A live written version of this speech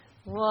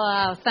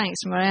Wow, thanks,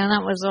 Marianne.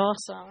 That was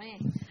awesome.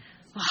 You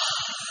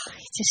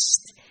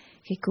just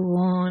could go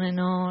on and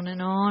on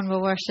and on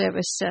with worship.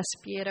 It's just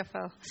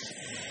beautiful.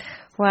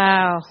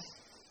 Wow.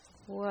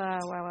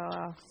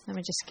 Let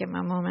me just give me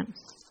a moment.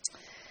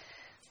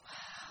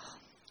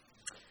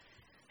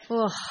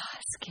 Wow. Oh,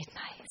 it's good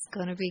night. It's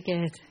going to be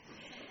good.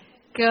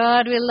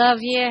 God, we love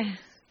you.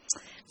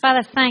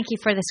 Father, thank you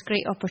for this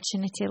great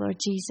opportunity, Lord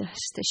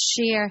Jesus, to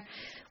share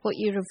what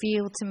you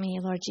revealed to me,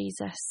 Lord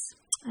Jesus.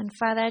 And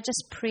Father, I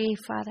just pray,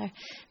 Father,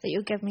 that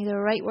you'll give me the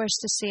right words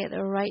to say at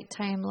the right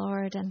time,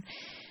 Lord, and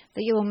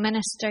that you will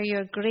minister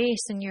your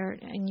grace and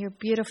your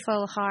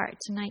beautiful heart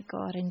tonight,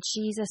 God, in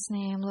Jesus'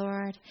 name,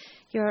 Lord.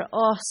 You're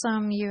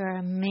awesome. You're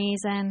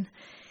amazing.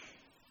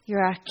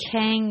 You're our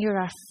King.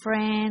 You're our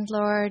friend,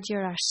 Lord.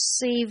 You're our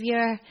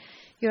Savior.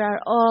 You're our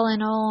all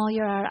in all.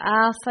 You're our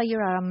Alpha.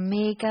 You're our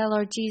Omega,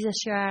 Lord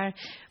Jesus. You're our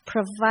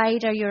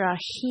provider. You're our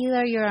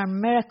healer. You're our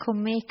miracle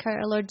maker,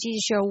 Lord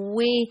Jesus. You're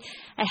way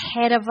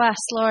ahead of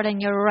us, Lord,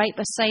 and you're right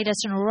beside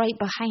us and right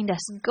behind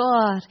us.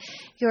 God,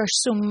 you're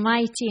so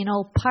mighty and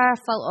all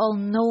powerful, all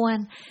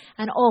knowing,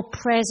 and all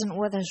present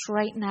with us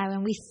right now.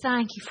 And we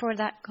thank you for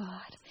that,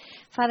 God.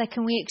 Father,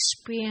 can we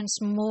experience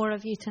more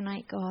of you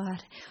tonight,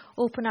 God?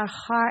 Open our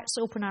hearts,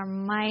 open our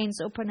minds,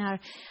 open our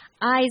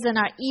eyes and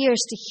our ears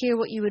to hear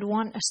what you would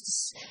want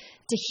us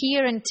to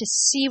hear and to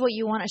see what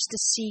you want us to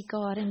see,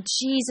 God. In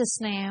Jesus'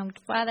 name.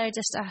 Father, I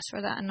just ask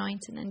for that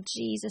anointing in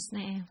Jesus'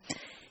 name.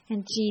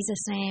 In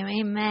Jesus' name.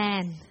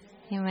 Amen.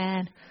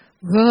 Amen.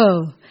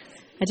 Whoa.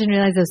 I didn't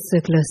realize I was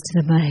so close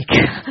to the mic.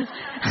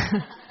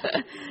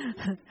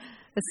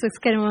 It's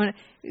kind of,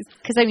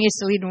 because I'm used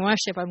to leading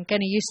worship, I'm kind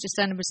of used to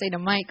standing beside a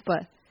mic,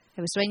 but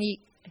it was when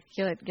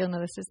you'll know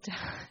this is,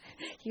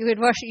 you'd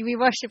be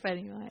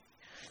worshiping, you're like,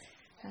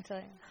 I tell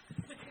you.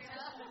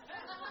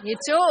 You'd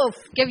so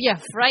give you a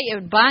fright, it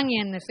would bang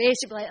you in the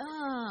face, you'd be like,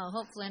 oh,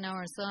 hopefully I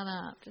never saw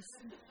that.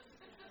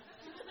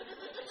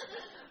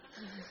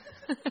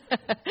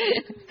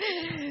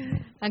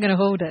 I'm going to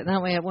hold it,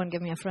 that way it won't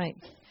give me a fright.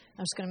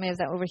 I'm just going to move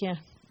that over here.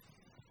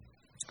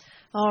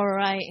 All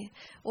right,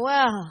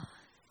 well,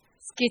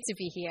 it's good to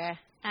be here,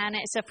 and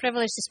it's a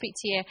privilege to speak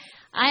to you.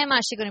 I am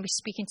actually going to be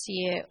speaking to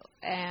you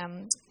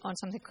on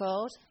something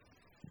called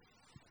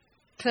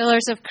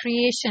Pillars of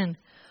Creation,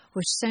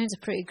 which sounds a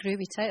pretty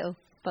groovy title,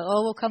 but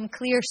all will come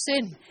clear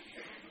soon.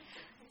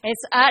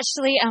 It's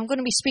actually, I'm going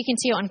to be speaking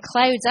to you on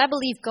clouds. I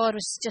believe God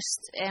was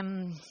just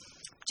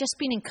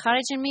been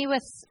encouraging me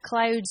with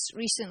clouds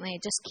recently.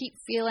 Just keep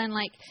feeling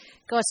like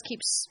God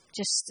keeps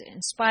just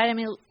inspiring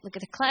me. Look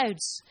at the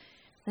clouds.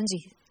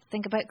 Lindsay,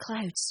 think about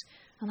clouds.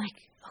 I'm like,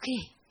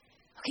 okay,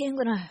 I'm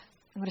gonna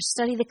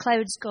study the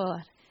clouds,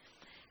 God.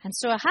 And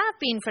so I have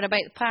been for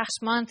about the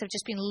past month. I've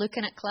just been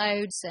looking at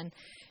clouds and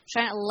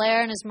trying to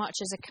learn as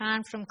much as I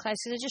can from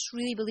clouds. Because I just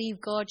really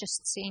believe God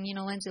just saying,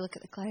 Lindsay, look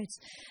at the clouds.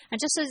 And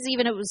just as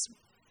even it was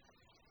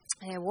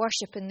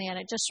worship in there,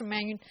 it just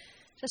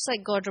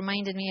like God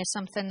reminded me of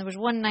something. There was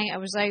one night I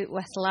was out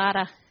with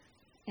Lara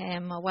a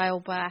while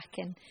back,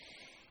 and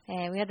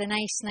we had a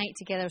nice night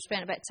together. We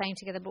spent a bit of time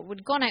together, but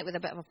we'd gone out with a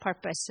bit of a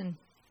purpose, and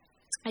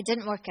I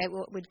didn't work out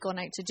what we'd gone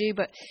out to do,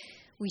 but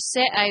we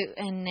set out,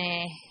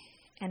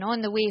 and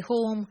on the way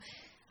home,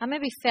 I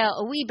maybe felt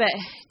a wee bit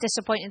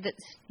disappointed that...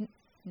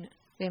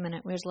 Wait a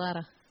minute, where's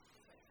Lara?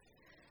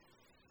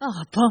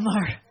 Oh,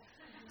 bummer.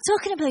 I'm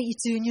talking about you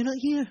two and you're not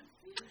here.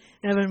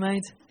 Never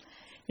mind.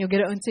 You'll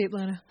get it on tape,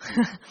 Lara.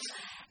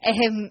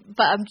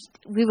 But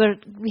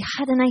we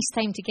had a nice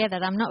time together.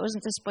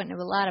 Wasn't disappointed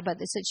with Lara about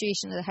the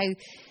situation of how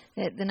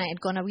the night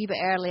had gone a wee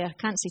bit earlier. I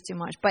can't say too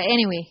much. But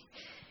anyway,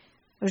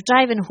 I was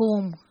driving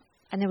home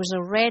and there was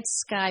a red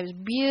sky. It was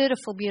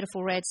beautiful,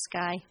 beautiful red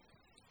sky.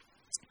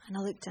 And I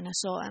looked and I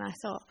saw it and I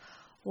thought,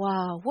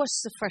 wow,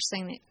 what's the first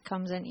thing that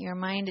comes into your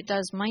mind? It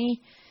does me.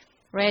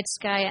 Red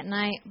sky at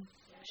night.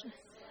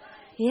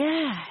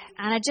 Yeah.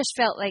 And I just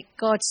felt like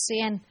God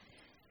saying,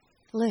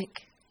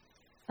 look,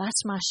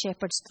 that's my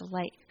shepherd's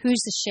delight.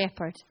 Who's the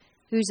shepherd?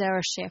 Who's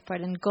our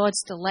shepherd? And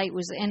God's delight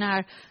was in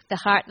the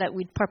heart that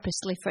we'd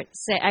purposely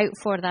set out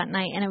for that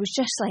night. And it was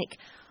just like,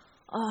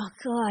 oh,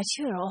 God,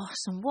 you're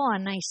awesome. What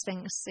a nice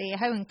thing to say.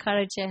 How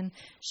encouraging.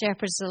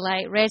 Shepherd's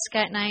delight. Red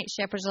sky at night,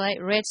 shepherd's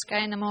delight. Red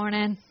sky in the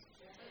morning.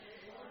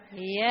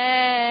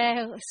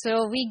 Yeah.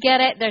 So we get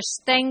it. There's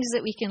things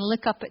that we can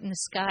look up in the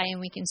sky and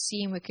we can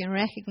see and we can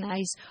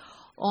recognize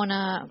on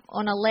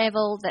a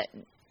level that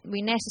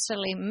we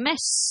necessarily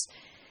miss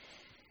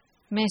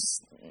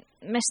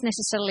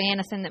necessarily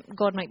anything that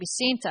God might be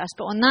saying to us.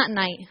 But on that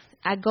night,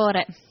 I got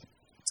it.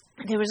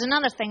 There was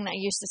another thing that I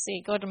used to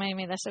say. God reminded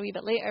me of this a wee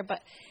bit later,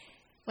 but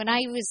when I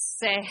was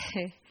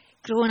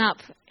growing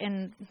up,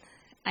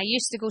 I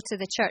used to go to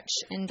the church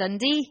in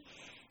Dundee,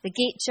 the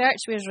Gate Church.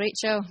 Where's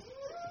Rachel?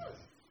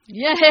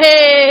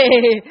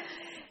 Yay!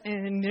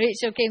 And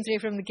Rachel came through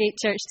from the Gate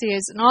Church too.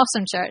 It's an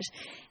awesome church.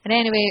 And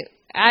anyway,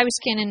 I was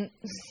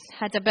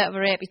had a bit of a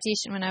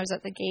reputation when I was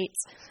at the Gate.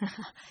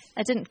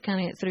 I didn't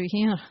carry it through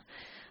here.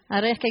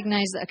 I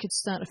recognised that I could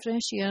start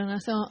afresh here, and I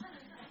thought,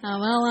 oh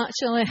well,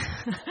 actually.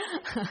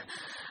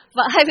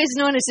 But I was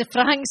known as a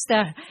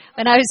prankster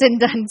when I was in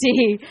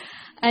Dundee.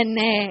 And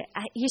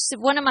I used to,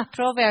 one of my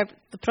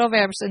the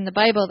proverbs in the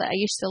Bible that I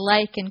used to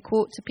like and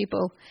quote to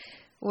people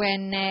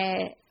when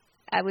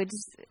I would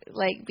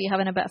be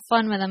having a bit of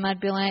fun with them, I'd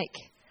be like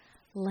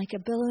a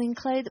billowing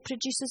cloud that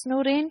produces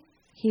no rain,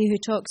 he who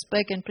talks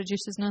big and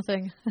produces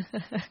nothing.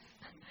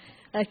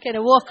 I kind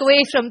of walk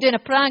away from doing a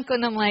prank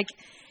on them like,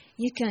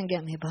 you can't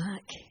get me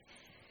back.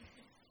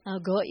 I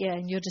got you,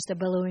 and you're just a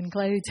billowing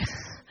cloud.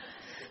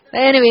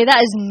 But anyway, that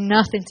has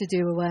nothing to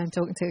do with why I'm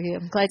talking to you.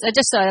 I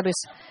just thought I was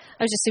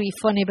just a wee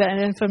funny bit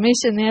of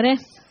information there, eh?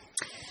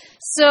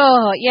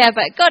 So, yeah,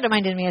 but God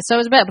reminded me, so it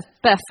was a bit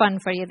of fun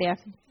for you there.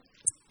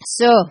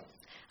 So,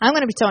 I'm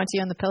going to be talking to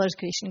you on the pillars of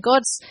creation.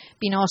 God's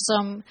been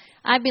awesome.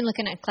 I've been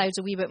looking at clouds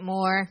a wee bit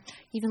more.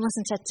 Even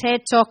listened to a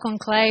TED Talk on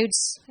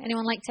clouds.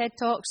 Anyone like TED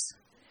Talks?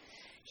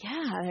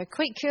 Yeah, they're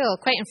quite cool,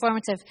 quite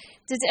informative.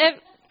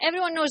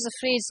 Everyone knows the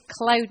phrase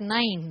cloud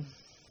nine?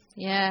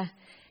 Yeah.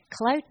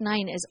 Cloud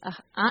nine is an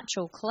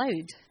actual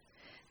cloud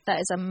that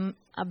is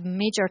a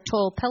major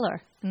tall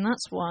pillar. And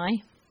that's why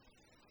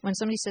when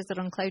somebody says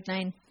they're on cloud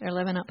nine, they're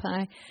living up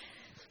high.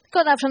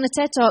 Got that from the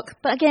TED Talk.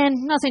 But again,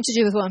 nothing to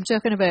do with what I'm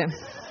talking about.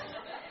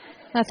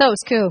 I thought it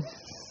was cool.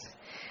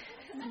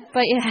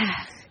 But yeah,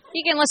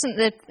 you can listen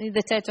to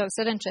the TED Talks.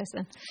 They're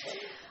interesting.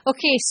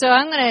 Okay, so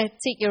I'm going to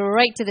take you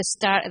right to the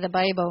start of the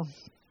Bible.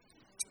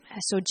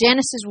 So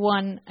Genesis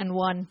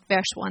 1:1,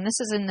 verse 1. This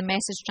is in the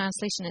Message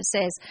translation. It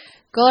says,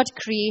 God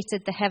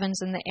created the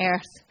heavens and the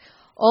earth,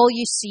 all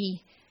you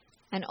see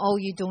and all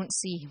you don't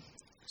see.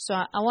 So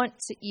I want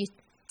you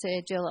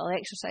to do a little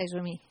exercise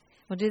with me.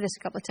 We'll do this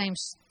a couple of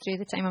times through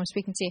the time I'm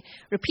speaking to you.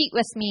 Repeat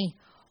with me,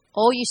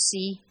 all you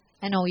see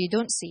and all you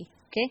don't see.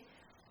 Okay?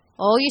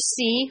 All you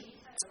see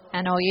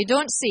and all you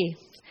don't see.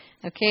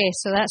 Okay,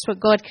 so that's what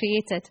God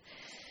created.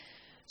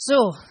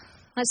 So,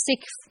 let's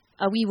take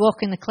a wee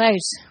walk in the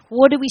clouds.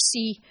 What do we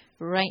see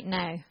right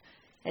now?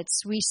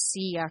 We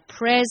see our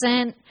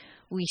present,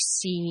 we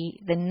see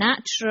the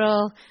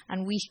natural,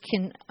 and we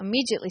can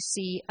immediately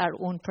see our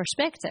own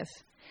perspective.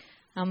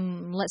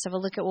 Let's have a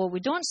look at what we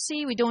don't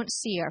see. We don't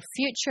see our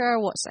future,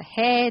 what's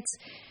ahead.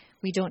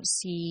 We don't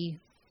see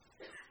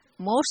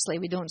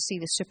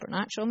the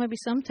supernatural. Maybe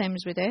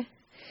sometimes we do.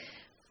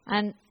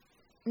 And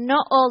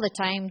not all the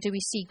time do we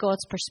see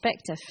God's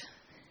perspective.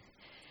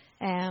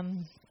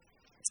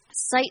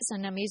 Sight's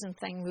an amazing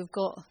thing. We've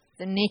got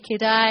the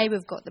naked eye,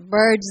 we've got the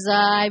bird's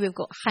eye, we've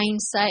got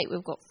hindsight,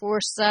 we've got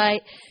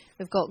foresight,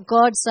 we've got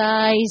God's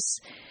eyes,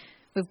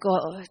 we've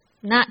got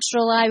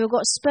natural eye, we've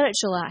got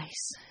spiritual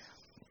eyes.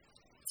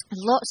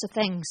 Lots of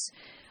things.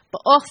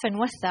 But often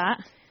with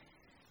that,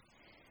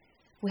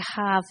 we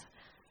have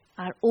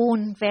our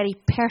own very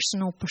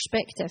personal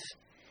perspective.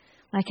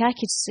 Like I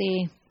could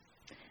say,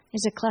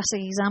 here's a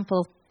classic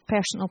example of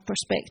personal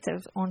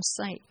perspective on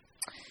sight.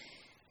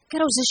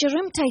 Girls, is your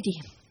room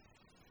tidy?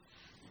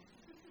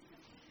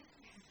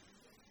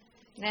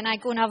 Then I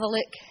go and have a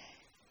look.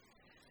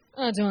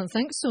 I don't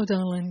think so,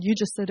 darling. You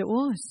just said it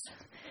was.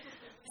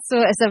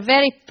 So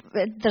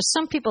there's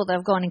some people that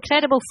have got an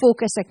incredible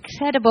focus,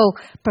 incredible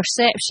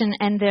perception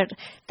in their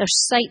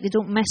sight. They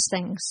don't miss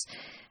things.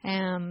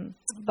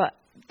 But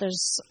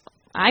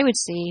I would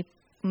say,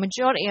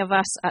 majority of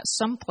us at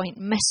some point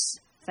miss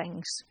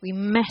things. We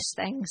miss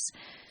things.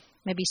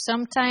 Maybe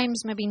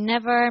sometimes, maybe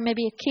never,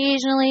 maybe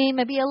occasionally,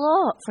 maybe a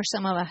lot for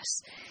some of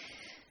us.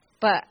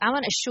 But I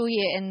want to show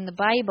you in the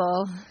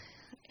Bible,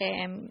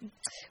 a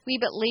wee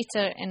bit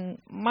later in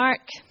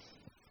Mark,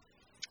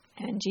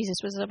 and Jesus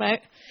was about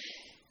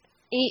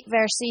 8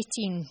 verse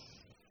 18.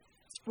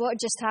 What had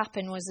just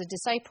happened was the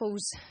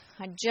disciples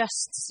had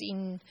just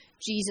seen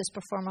Jesus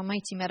perform a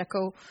mighty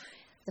miracle,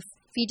 the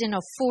feeding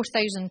of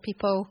 4,000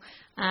 people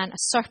and a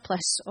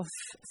surplus of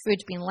food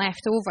being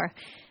left over.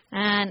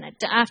 And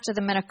after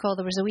the miracle,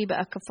 there was a wee bit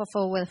of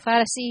kerfuffle with the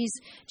Pharisees.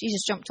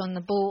 Jesus jumped on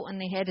the boat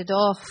and they headed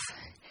off.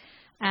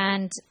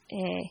 And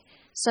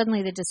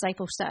suddenly the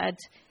disciples started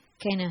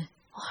kind of,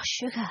 oh,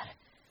 sugar,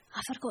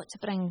 I forgot to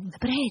bring the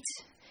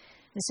bread.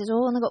 They said,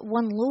 oh, I only got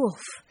one loaf.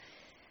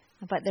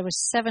 But there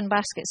was 7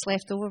 baskets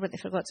left over, but they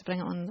forgot to bring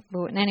it on the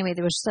boat. And anyway,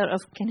 they were sort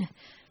of kind of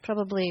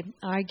probably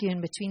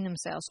arguing between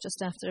themselves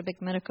just after a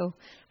big miracle.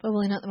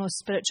 Probably not the most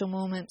spiritual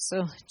moment. So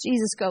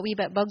Jesus got a wee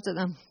bit bugged at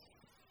them.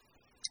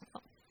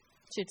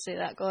 Should say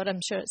that, God, I'm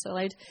sure it's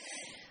allowed.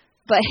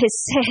 But it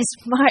says,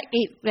 Mark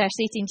 8, verse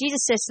 18,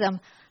 Jesus says to them,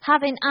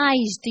 having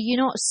eyes, do you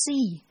not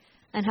see?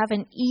 And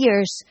having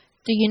ears,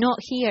 do you not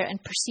hear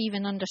and perceive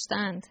and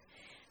understand?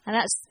 And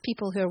that's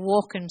people who are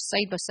walking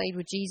side by side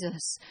with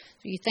Jesus.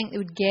 So you think they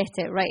would get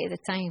it right at the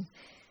time,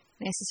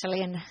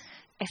 necessarily. And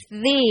if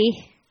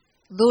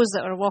those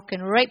that are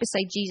walking right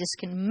beside Jesus,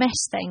 can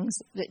miss things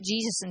that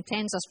Jesus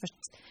intends us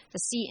to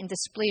see and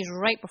displays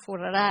right before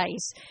our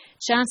eyes,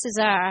 chances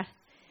are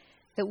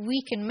that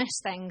we can miss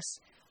things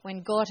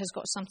when God has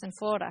got something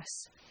for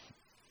us.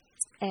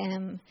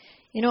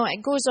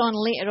 It goes on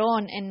later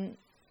on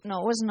no,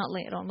 it was not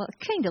later on, but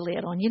kind of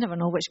later on. You never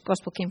know which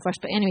gospel came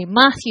first. But anyway,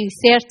 Matthew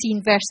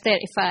 13, verse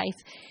 35.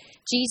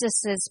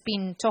 Jesus has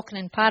been talking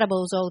in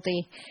parables all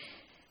day.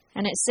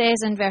 And it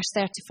says in verse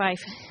 35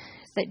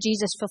 that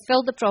Jesus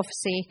fulfilled the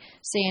prophecy,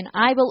 saying,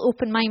 I will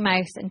open my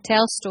mouth and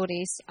tell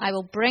stories. I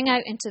will bring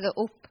out into the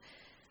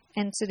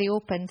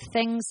open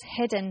things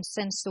hidden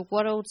since the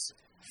world's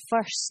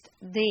first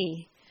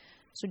day.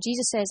 So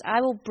Jesus says, I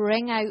will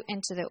bring out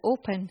into the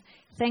open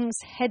things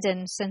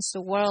hidden since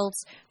the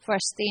world's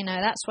first day.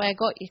 Now, that's why I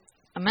got you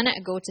a minute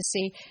ago to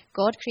say,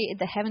 God created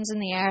the heavens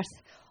and the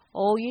earth,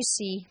 all you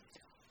see,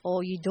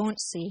 all you don't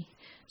see.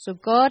 So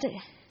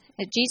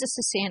Jesus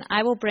is saying,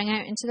 I will bring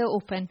out into the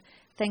open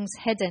things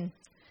hidden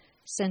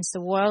since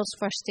the world's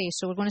first day.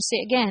 So we're going to say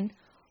it again,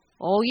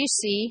 all you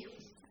see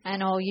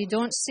and all you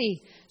don't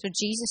see. So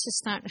Jesus is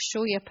starting to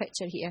show you a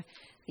picture here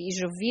that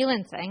he's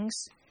revealing things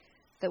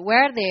that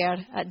were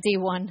there at day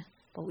one,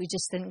 but we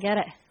just didn't get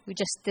it. We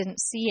just didn't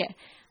see it.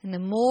 And the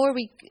more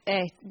we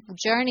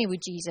journey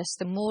with Jesus,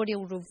 the more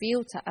he'll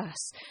reveal to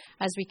us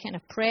as we kind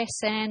of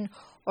press in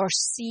or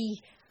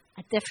see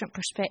a different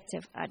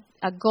perspective,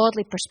 a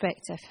godly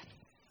perspective.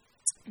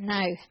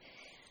 Now,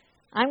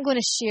 I'm going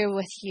to share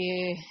with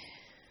you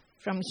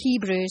from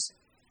Hebrews.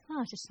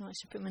 I just thought I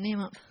should put my name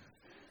up.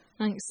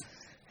 Thanks.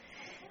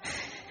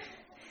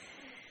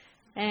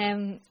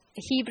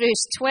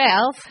 Hebrews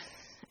 12,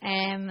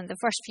 the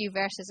first few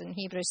verses in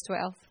Hebrews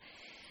 12.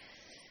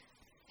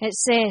 It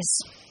says,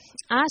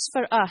 as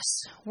for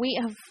us, we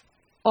have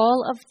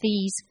all of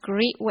these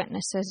great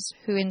witnesses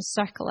who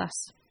encircle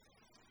us.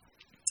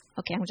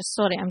 Okay, I'm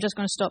just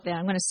going to stop there.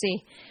 I'm going to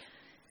say,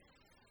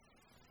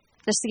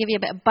 just to give you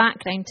a bit of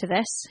background to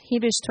this,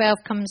 Hebrews 12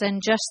 comes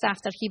in just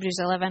after Hebrews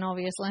 11,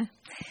 obviously.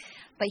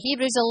 But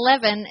Hebrews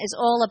 11 is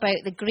all about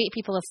the great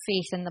people of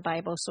faith in the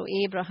Bible. So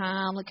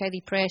Abraham, look how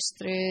they pressed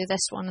through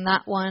this one and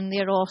that one.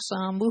 They're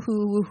awesome.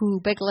 Woohoo,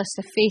 woohoo. Big list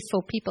of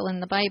faithful people in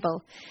the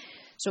Bible.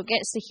 So it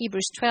gets to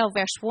Hebrews 12,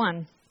 verse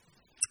 1.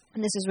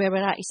 And this is where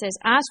we're at. He says,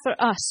 as for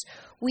us,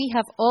 we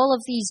have all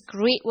of these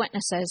great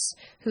witnesses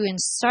who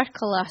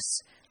encircle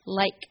us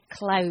like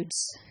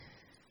clouds.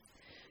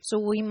 So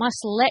we must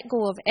let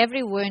go of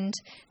every wound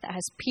that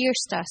has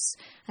pierced us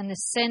and the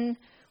sin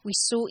we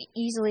so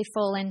easily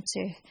fall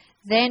into.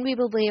 Then we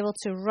will be able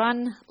to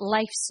run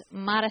life's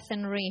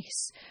marathon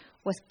race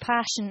with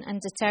passion and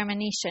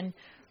determination,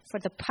 for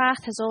the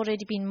path has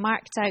already been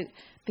marked out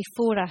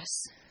before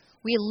us.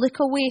 We look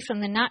away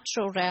from the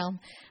natural realm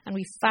and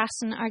we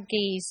fasten our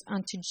gaze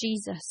onto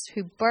Jesus,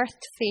 who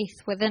birthed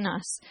faith within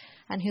us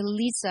and who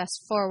leads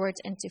us forward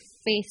into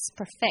faith's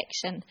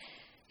perfection.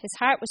 His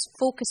heart was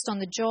focused on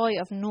the joy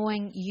of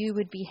knowing you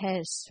would be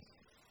his.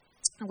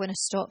 I'm going to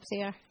stop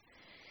there.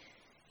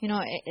 You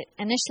know, it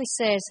initially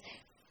says,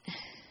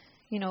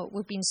 you know,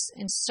 we've been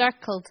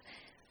encircled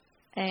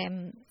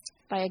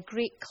by a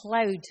great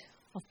cloud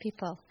of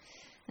people.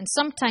 And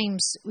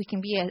sometimes we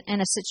can be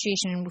in a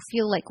situation and we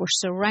feel like we're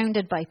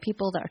surrounded by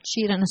people that are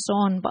cheering us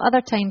on. But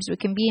other times we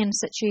can be in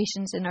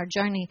situations in our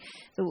journey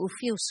that we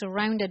feel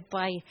surrounded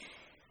by,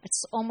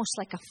 it's almost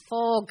like a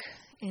fog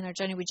in our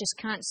journey. We just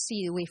can't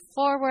see the way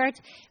forward.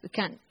 We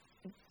can't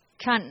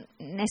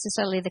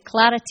necessarily, the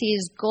clarity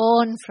is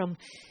gone from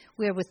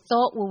where we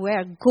thought we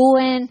were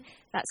going.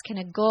 That's kind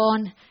of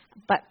gone.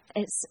 But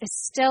it's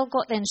still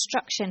got the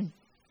instruction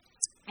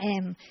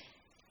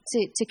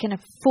to kind of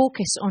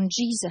focus on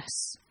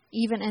Jesus,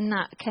 even in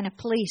that kind of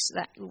place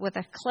that with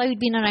a cloud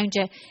being around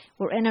you,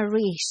 we're in a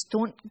race.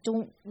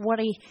 Don't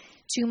worry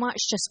too much.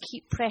 Just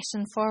keep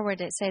pressing forward.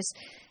 It says,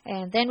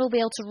 then we'll be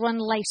able to run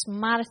life's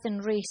marathon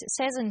race. It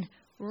says in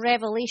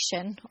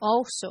Revelation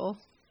also,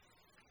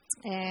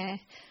 in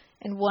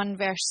 1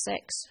 verse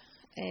 6,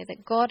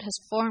 that God has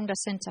formed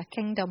us into a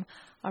kingdom,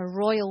 a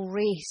royal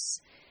race.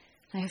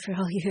 Now, for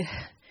all you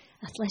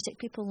athletic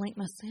people like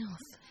myself,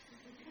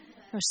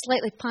 we're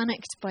slightly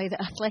panicked by the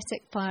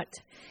athletic part.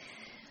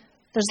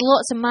 There's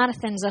lots of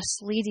marathons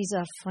us ladies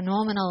are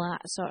phenomenal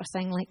at, sort of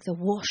thing, like the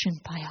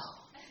washing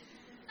pile.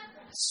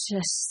 It's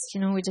just,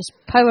 you know, we just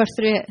power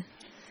through it.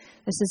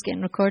 This is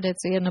getting recorded,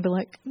 so you're going to be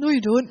like, no,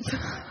 you don't.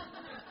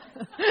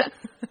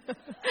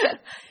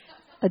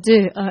 I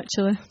do,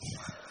 actually.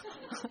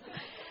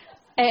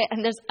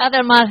 And there's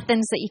other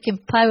marathons that you can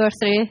power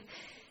through.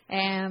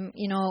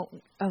 You know,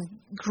 of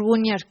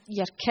growing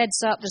your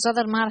kids up. There's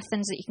other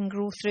marathons that you can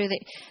grow through,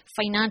 that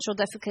financial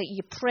difficulty,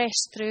 you press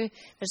through.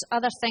 There's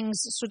other things,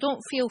 so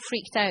don't feel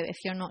freaked out if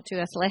you're not too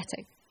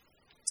athletic.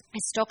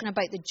 It's talking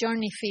about the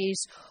journey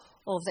phase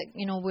of that,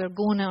 you know, we're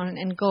going on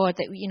in God,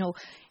 that, you know,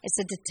 it's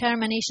a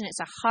determination, it's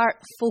a heart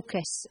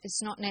focus.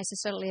 It's not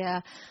necessarily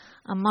a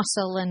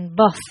muscle and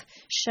buff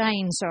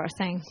shine sort of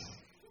thing.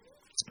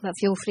 But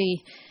feel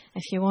free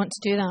if you want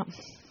to do that.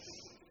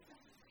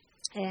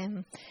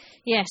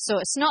 So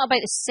it's not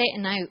about the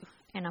setting out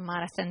in a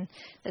marathon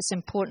that's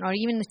important, or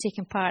even the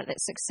taking part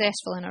that's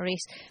successful in a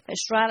race, but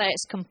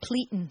it's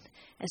completing,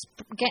 it's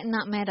getting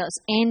that medal, it's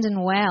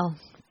ending well,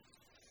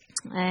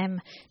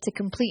 to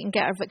complete and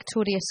get our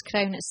victorious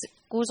crown. It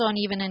goes on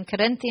even in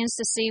Corinthians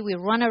to say we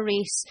run a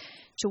race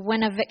to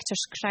win a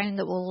victor's crown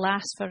that will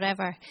last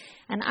forever.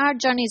 And our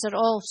journeys are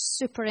all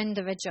super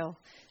individual.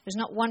 There's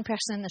not one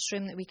person in this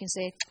room that we can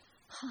say,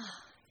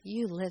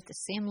 you live the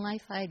same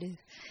life I do.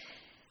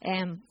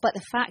 But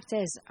the fact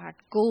is, our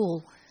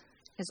goal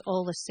is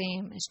all the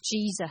same. It's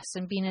Jesus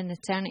and being in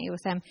eternity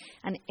with him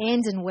and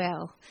ending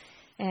well.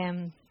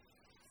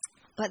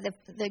 But the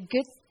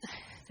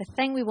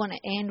thing we want to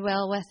end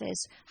well with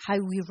is how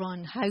we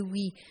run, how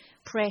we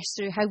press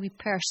through, how we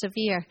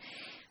persevere.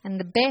 And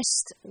the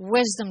best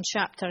wisdom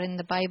chapter in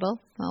the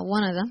Bible, well,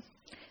 one of them,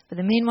 but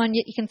the main one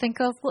you can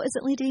think of, what is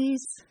it,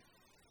 ladies?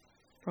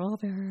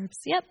 Proverbs.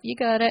 Yep, you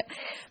got it.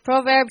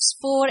 Proverbs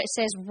 4, it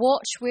says,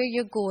 watch where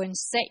you're going.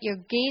 Set your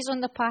gaze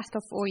on the path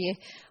before you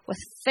with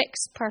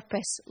fixed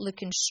purpose,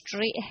 looking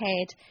straight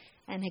ahead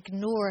and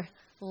ignore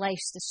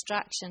life's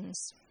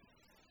distractions.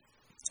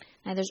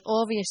 Now, there's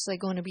obviously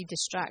going to be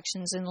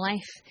distractions in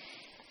life.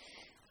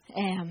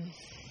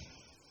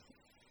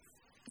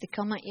 They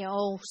come at you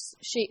all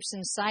shapes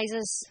and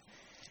sizes.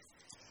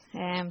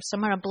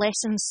 Some are a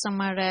blessing,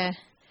 some are a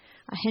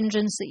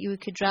hindrance that you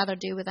could rather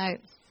do without.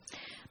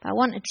 But I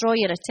want to draw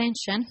your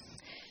attention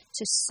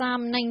to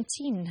Psalm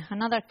 19,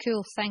 another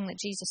cool thing that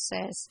Jesus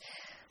says,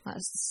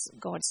 as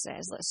God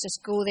says. Let's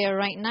just go there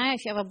right now.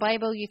 If you have a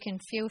Bible, you can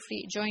feel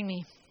free to join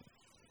me.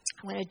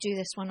 I'm going to do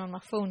this one on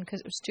my phone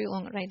because it was too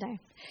long to write down.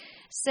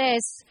 It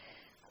says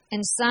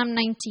in Psalm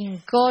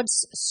 19,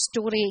 God's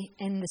story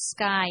in the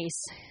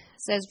skies.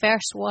 It says,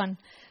 verse 1,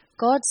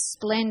 God's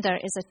splendour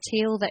is a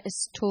tale that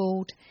is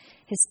told.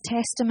 His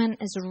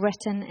testament is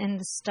written in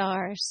the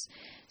stars.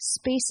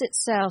 Space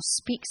itself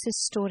speaks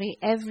his story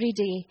every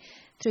day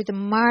through the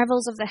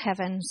marvels of the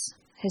heavens.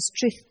 His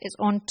truth is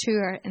on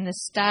tour in the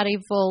starry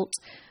vault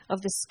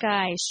of the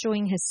sky,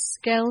 showing his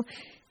skill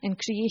in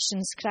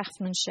creation's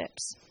craftsmanship.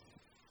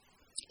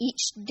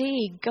 Each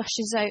day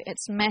gushes out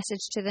its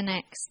message to the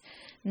next,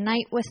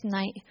 night with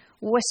night,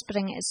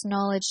 whispering its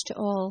knowledge to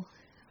all,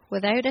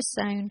 without a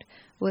sound,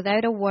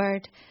 without a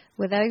word,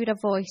 without a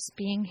voice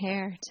being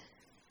heard.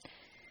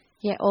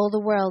 Yet all the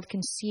world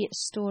can see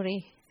its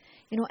story.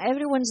 You know,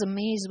 everyone's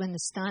amazed when they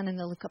stand and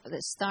they look up at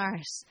the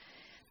stars.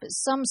 But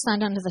some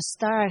stand under the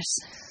stars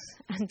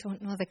and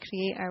don't know the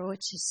Creator,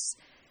 which is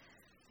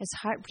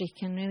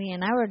heartbreaking, really.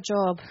 And our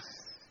job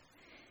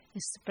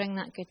is to bring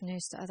that good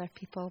news to other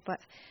people. But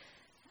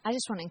I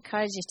just want to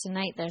encourage you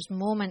tonight. There's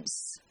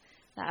moments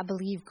that I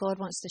believe God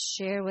wants to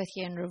share with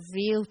you and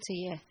reveal to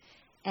you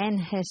in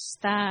his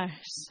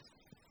stars,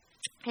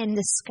 in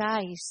the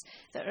skies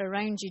that are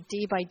around you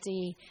day by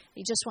day.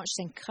 He just wants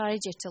to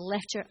encourage you to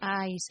lift your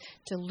eyes,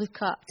 to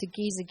look up, to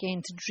gaze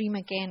again, to dream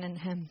again in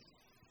him.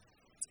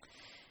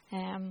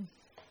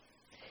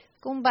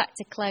 Going back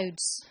to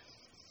clouds.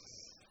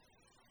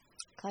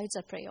 Clouds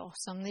are pretty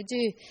awesome. They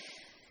do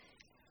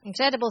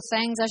incredible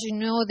things. As you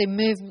know, they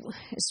move.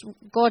 It's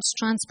God's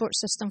transport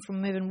system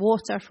from moving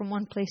water from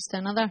one place to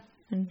another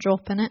and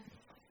dropping it.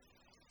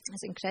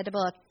 It's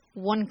incredible.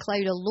 One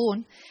cloud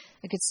alone,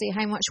 I could say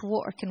how much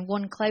water can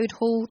one cloud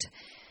hold.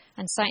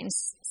 And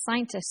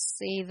scientists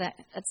say that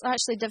it's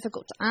actually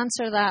difficult to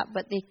answer that,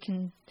 but they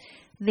can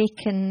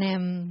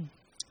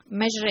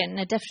measure it in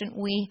a different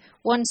way.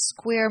 1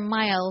 square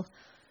mile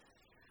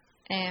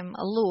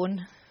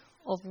alone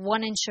of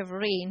 1 inch of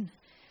rain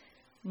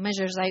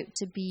measures out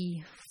to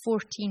be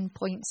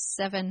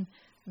 14.7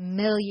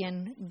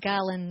 million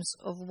gallons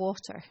of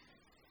water,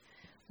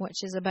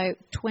 which is about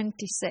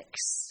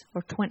 26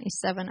 or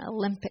 27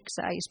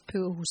 Olympic-sized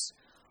pools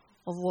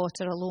of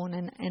water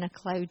alone in a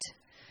cloud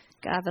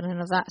gathering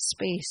of that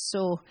space.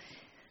 So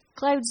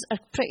clouds are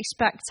pretty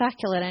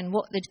spectacular in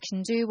what they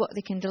can do, what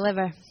they can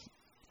deliver.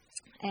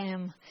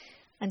 And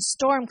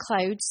storm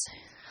clouds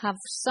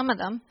some of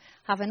them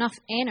have enough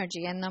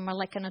energy in them, are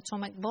like an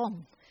atomic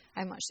bomb,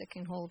 how much they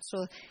can hold.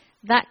 So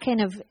that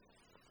kind of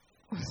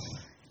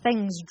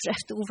things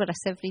drift over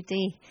us every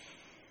day.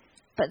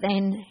 But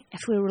then if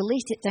we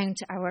relate it down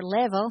to our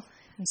level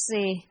and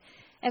say,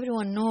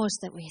 everyone knows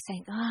that we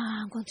think,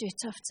 I'm going through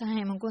a tough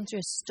time, I'm going through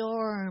a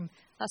storm.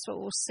 That's what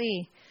we'll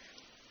say.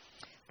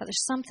 But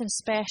there's something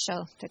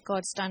special that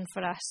God's done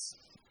for us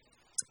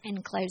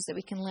in clouds that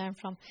we can learn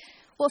from.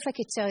 What if I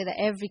could tell you that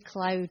every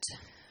cloud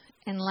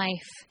in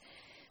life,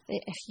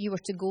 that if you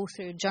were to go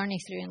through, journey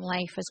through in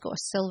life, has got a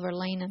silver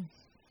lining?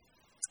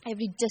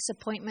 Every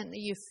disappointment that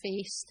you've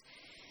faced,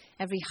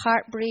 every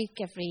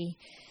heartbreak, every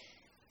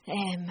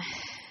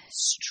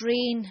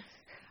strain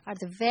are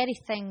the very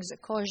things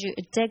that cause you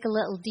to dig a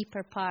little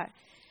deeper part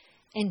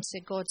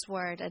into God's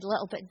Word, a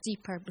little bit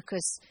deeper,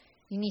 because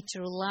you need to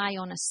rely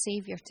on a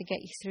Saviour to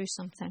get you through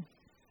something.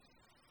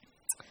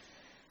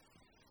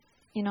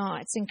 You know,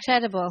 it's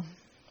incredible.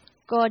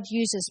 God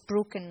uses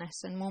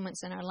brokenness and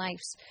moments in our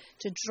lives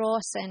to draw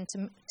us in,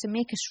 to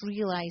make us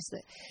realize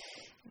that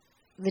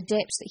the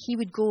depths that He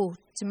would go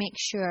to make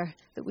sure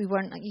that we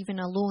weren't even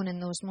alone in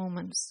those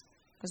moments.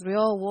 Because we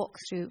all walk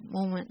through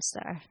moments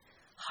that are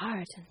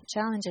hard and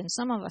challenging.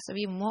 Some of us have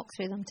even walked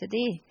through them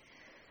today,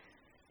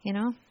 you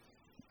know.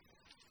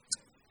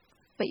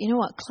 But you know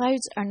what?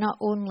 Clouds are not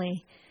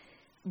only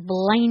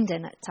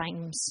blinding at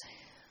times.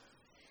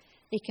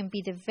 They can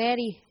be the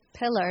very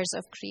pillars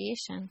of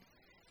creation.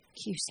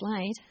 Cue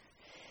slide.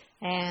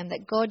 And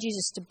that God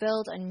uses to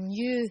build a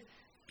new,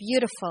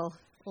 beautiful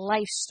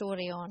life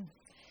story on.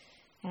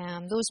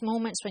 Those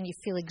moments when you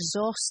feel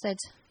exhausted,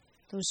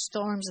 those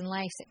storms in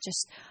life that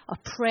just are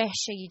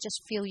pressure, you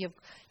just feel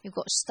you've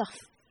got stuff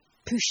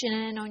pushing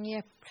in on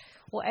you,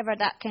 whatever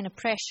that kind of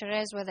pressure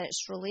is, whether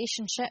it's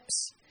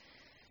relationships.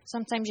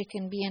 Sometimes you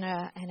can be in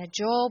a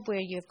job where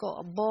you've got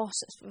a boss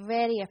that's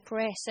very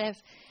oppressive.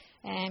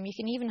 You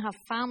can even have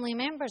family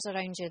members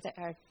around you that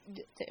are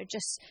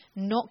just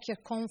knock your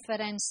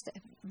confidence,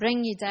 that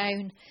bring you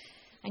down,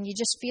 and you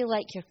just feel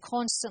like you're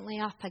constantly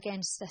up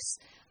against this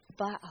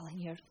battle, and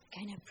you're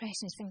kind of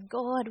pressing, thinking,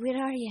 God, where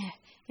are you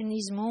in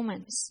these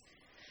moments?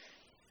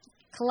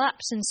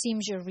 Collapsing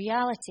seems your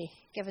reality,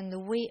 given the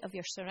weight of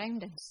your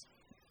surroundings.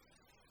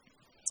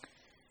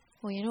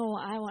 Well, you know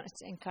what I wanted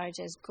to encourage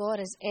is God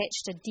has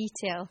etched a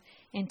detail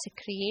into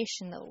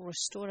creation that will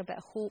restore a bit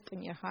of hope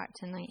in your heart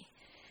tonight.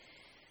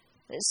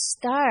 That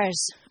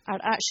stars are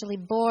actually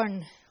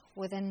born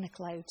within the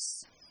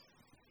clouds.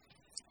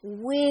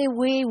 Way,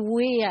 way,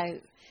 way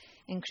out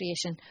in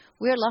creation.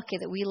 We're lucky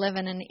that we live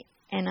in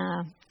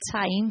a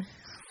time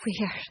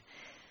where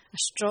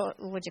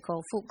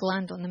folk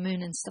land on the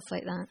moon and stuff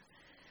like that.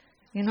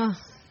 You know,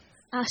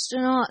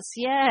 astronauts,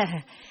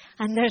 yeah.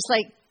 And there's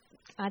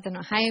I don't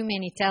know how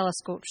many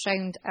telescopes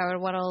around our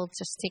world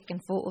just taking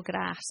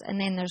photographs. And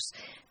then there's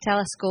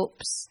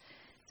telescopes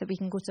that we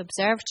can go to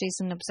observatories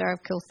and observe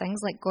cool things,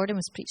 like Gordon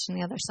was preaching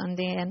the other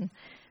Sunday, and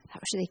that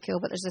was really cool.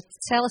 But there's a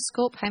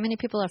telescope. How many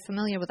people are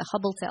familiar with the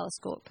Hubble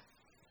telescope?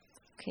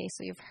 Okay,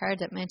 so you've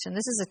heard it mentioned.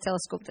 This is a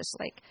telescope that's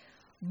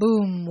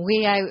boom,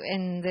 way out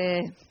in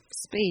the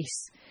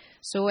space.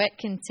 So it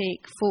can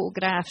take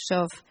photographs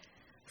of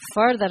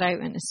further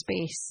out into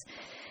space.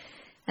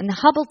 And the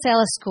Hubble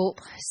telescope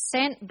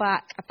sent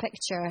back a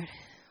picture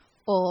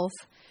of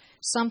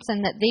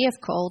something that they have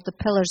called the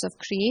pillars of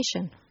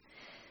creation.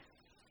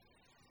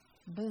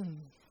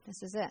 Boom.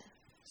 This is it.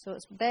 So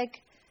it's big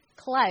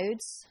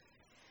clouds.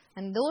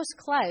 And those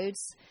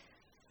clouds,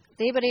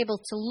 they were able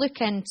to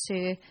look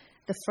into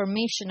the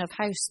formation of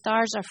how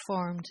stars are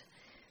formed.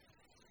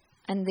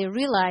 And they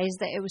realized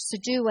that it was to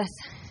do with...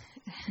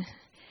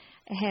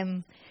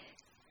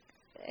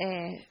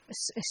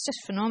 it's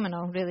just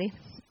phenomenal, really.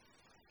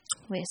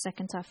 Wait a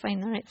second till I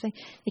find the right thing.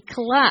 They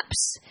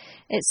collapse.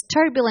 Its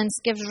turbulence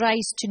gives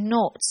rise to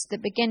knots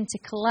that begin to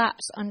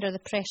collapse under the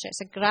pressure.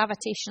 It's a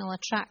gravitational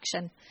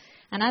attraction.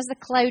 And as the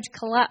cloud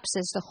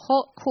collapses, the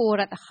hot core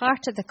at the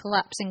heart of the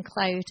collapsing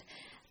cloud,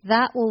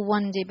 that will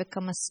one day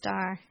become a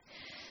star.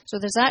 So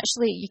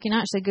you can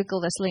actually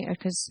Google this later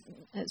because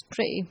it's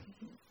pretty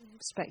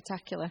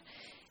spectacular.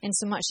 In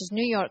so much as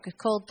New York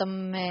called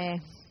them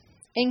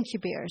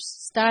incubators,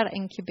 star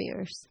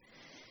incubators.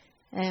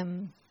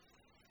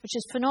 Which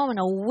is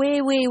phenomenal,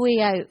 way, way, way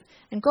out.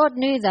 And God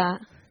knew that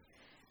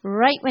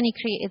right when He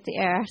created the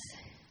earth,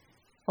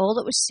 all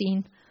that was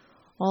seen,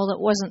 all that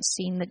wasn't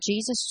seen, that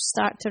Jesus would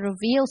start to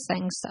reveal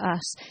things to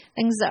us,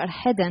 things that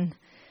are hidden,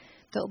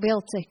 that will be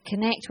able to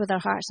connect with our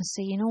hearts and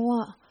say, you know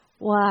what?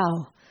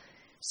 Wow.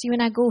 See, when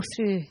I go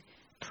through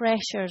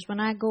pressures, when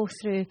I go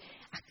through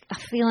a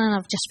feeling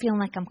of just feeling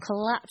like I'm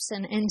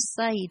collapsing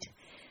inside,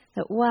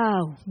 that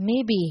wow,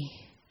 maybe...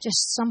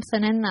 just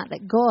something in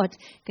that God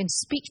can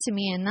speak to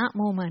me in that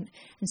moment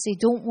and say,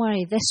 don't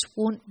worry, this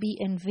won't be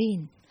in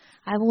vain.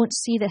 I won't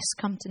see this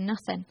come to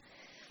nothing.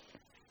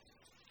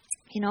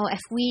 You know,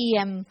 if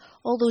we,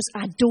 all those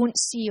I don't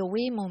see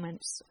away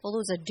moments, all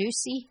those I do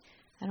see,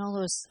 and all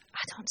those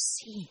I don't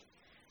see.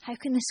 How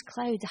can this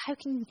cloud,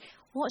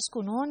 what's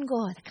going on,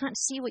 God? I can't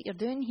see what you're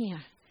doing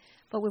here.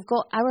 But we've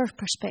got our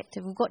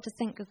perspective. We've got to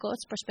think of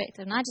God's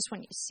perspective. And I just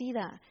want you to see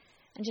that.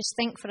 And just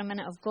think for a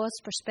minute of God's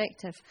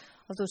perspective,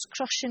 of those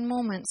crushing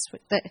moments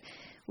that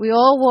we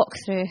all walk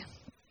through,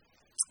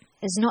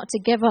 is not to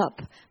give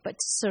up, but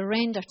to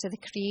surrender to the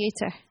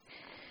Creator.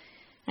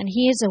 And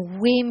He is a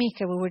way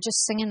maker. We were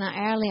just singing that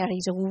earlier.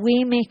 He's a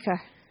way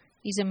maker.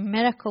 He's a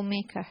miracle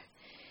maker.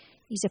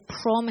 He's a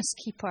promise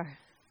keeper.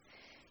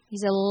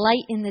 He's a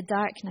light in the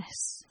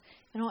darkness.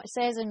 You know, it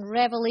says in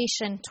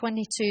Revelation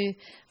 22,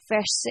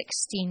 verse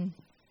 16,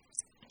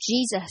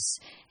 Jesus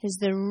is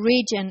the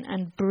radiant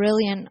and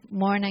brilliant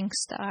morning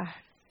star.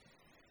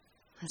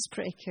 That's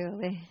pretty cool,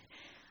 eh?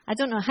 I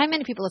don't know, how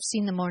many people have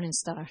seen the morning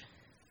star?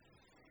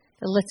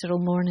 The literal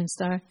morning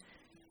star.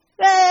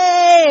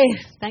 Hey!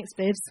 Thanks,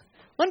 babes.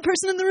 One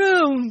person in the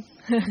room.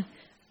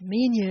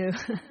 Me and you.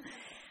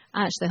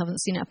 I actually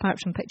haven't seen it apart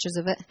from pictures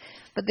of it.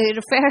 But they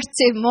refer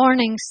to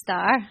morning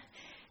star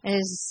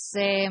as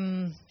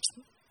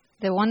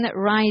the one that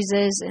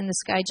rises in the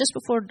sky just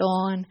before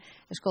dawn.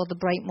 It's called the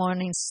bright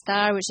morning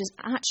star, which is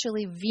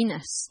actually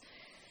Venus.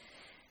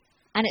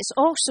 And it's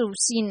also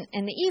seen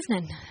in the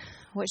evening,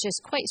 which is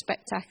quite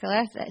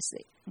spectacular. That's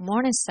the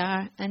morning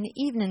star and the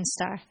evening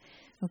star,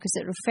 because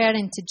it's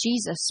referring to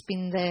Jesus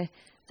being the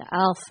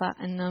Alpha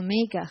and the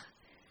Omega.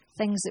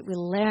 Things that we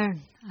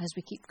learn as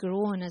we keep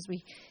growing, as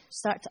we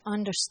start to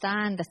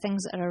understand the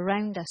things that are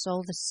around us,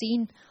 all the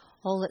seen,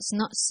 all that's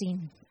not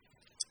seen.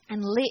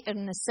 And later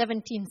in the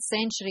 17th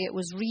century, it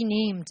was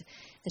renamed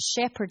the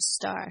Shepherd's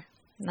Star.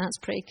 And that's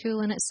pretty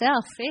cool in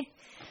itself, eh?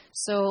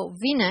 So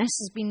Venus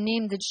has been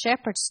named the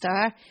Shepherd's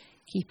Star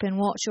keeping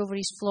watch over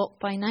his flock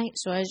by night.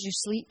 So as you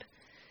sleep,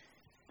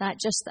 that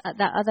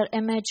other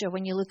image, or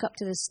when you look up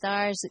to the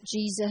stars, that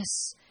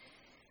Jesus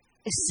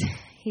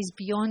he's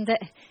beyond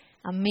it.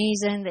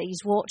 Amazing that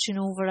he's watching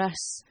over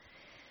us.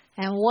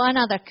 And one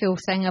other cool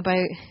thing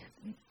about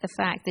the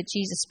fact that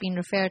Jesus is being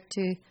referred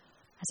to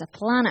as a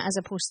planet as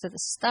opposed to the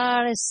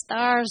star is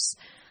stars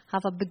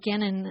have a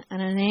beginning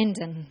and an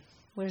ending,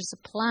 whereas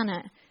the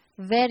planet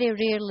very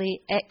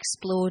rarely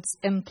explodes,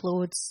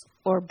 implodes,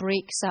 or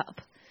breaks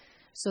up.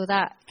 So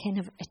that kind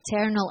of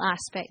eternal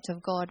aspect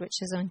of God,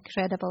 which is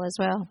incredible as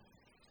well.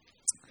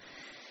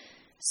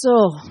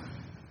 So,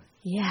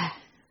 yeah,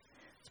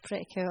 it's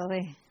pretty cool,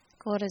 eh?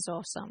 God is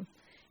awesome.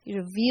 He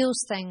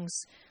reveals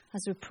things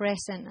as we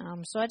press into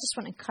Him. So I just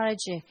want to encourage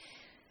you.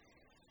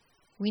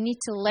 We need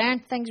to learn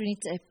things. We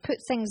need to put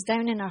things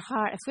down in our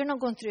heart. If we're not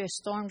going through a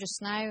storm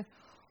just now,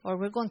 or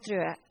we're going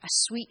through a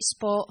sweet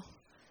spot,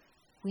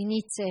 we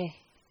need to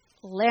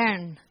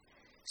learn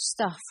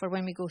stuff for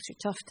when we go through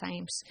tough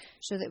times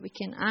so that we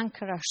can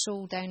anchor our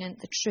soul down into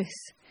the truth.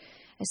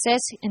 It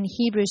says in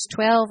Hebrews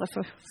 12, if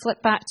we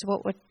flip back to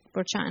what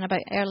we're chatting about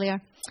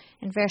earlier,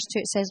 in verse 2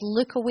 it says,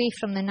 look away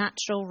from the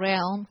natural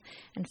realm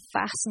and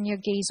fasten your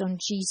gaze on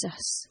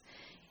Jesus.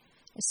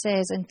 It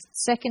says in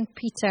 2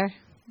 Peter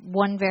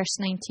 1 verse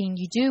 19,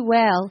 you do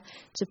well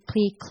to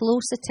pay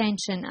close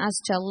attention as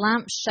to a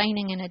lamp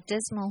shining in a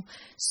dismal,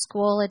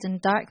 squalid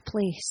and dark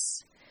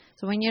place.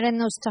 So when you're in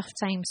those tough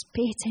times,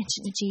 pay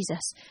attention to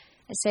Jesus.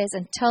 It says,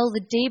 until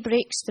the day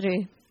breaks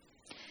through,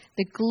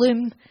 the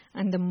gloom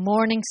and the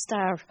morning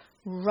star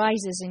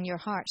rises in your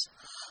hearts.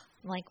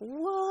 I'm like,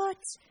 what?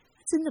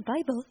 It's in the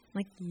Bible. I'm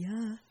like,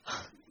 yeah.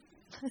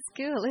 That's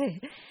cool,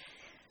 eh?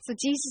 So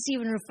Jesus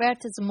even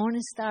referred to the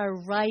morning star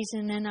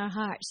rising in our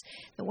hearts.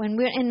 That when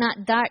we're in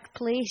that dark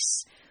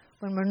place,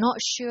 when we're not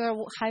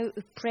sure how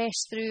to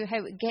press through,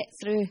 how to get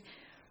through,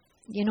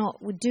 you know,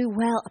 we do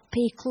well to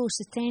pay close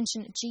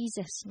attention to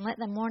Jesus and let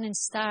the morning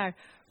star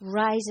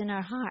rise in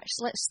our hearts.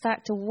 Let's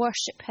start to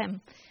worship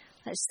Him.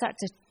 Let's start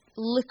to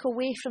look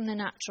away from the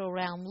natural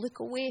realm. Look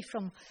away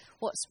from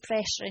what's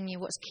pressuring you,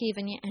 what's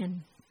caving you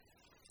in.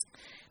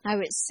 Now,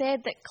 it's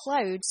said that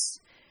clouds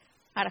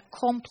are a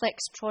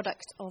complex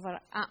product of our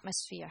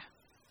atmosphere.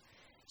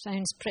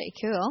 Sounds pretty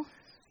cool.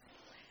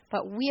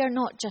 But we are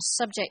not just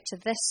subject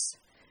to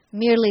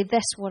merely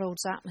this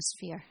world's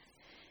atmosphere.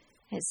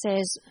 It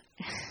says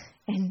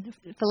in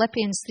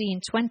Philippians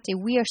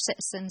 3:20, we are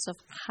citizens of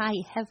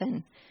high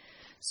heaven.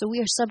 So we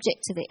are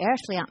subject to the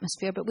earthly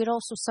atmosphere, but we're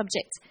also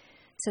subject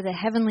to the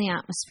heavenly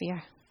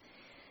atmosphere.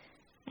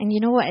 And you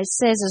know what it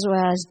says as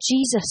well, as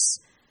Jesus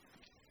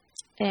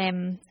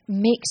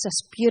makes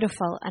us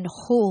beautiful and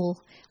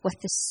whole with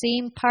the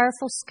same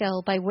powerful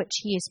skill by which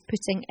He is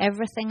putting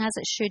everything as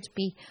it should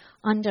be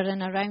under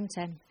and around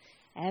Him.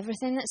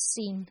 Everything that's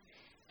seen,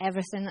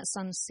 everything that's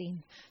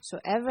unseen. So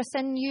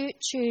everything you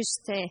choose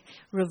to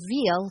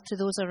reveal to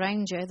those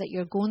around you that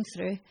you're going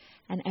through,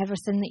 and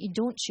everything that you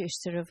don't choose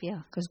to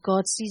reveal, because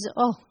God sees it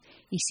all.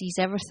 He sees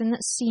everything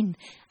that's seen,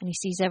 and He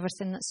sees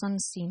everything that's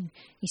unseen.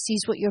 He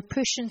sees what you're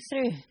pushing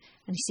through,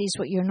 and He sees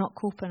what you're not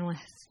coping with.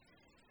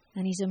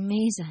 And He's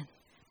amazing,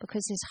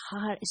 because His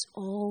heart is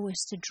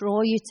always to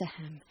draw you to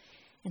Him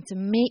and to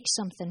make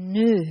something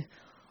new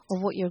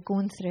of what you're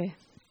going through.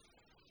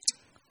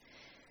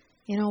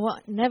 You know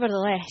what?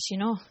 Nevertheless, you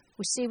know,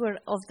 we say we're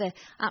of the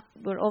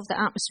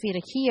atmosphere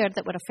of here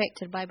that we're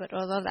affected by, but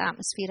we're of the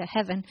atmosphere of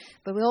heaven.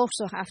 But we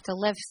also have to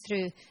live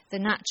through the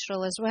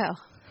natural as well.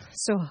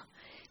 So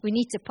we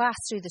need to pass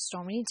through the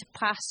storm. We need to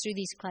pass through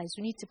these clouds.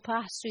 We need to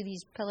pass through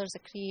these pillars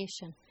of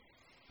creation,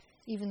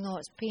 even though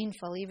it's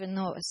painful, even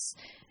though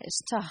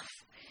it's tough.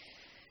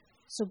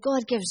 So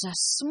God gives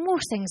us more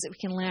things that we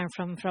can learn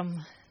from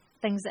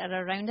things that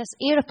are around us.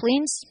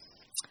 Aeroplanes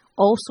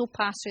also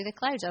pass through the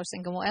clouds. I was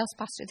thinking, what else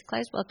passes through the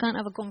clouds? Well, I can't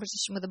have a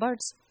conversation with the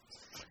birds.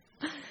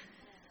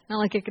 Not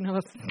like I can have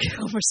a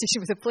conversation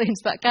with the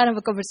planes, but I can have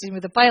a conversation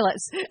with the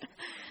pilots.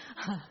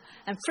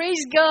 And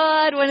praise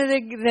God, one of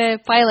the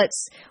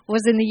pilots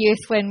was in the youth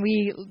when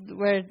we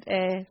were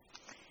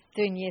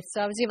doing youth.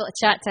 So I was able to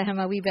chat to him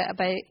a wee bit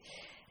about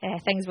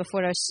things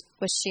before I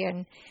was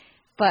sharing.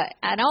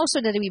 And I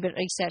also did a wee bit of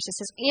research. It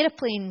says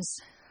aeroplanes,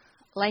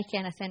 like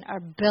anything, are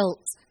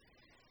built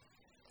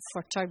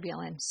for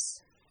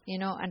turbulence. You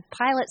know, and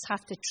pilots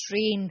have to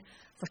train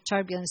for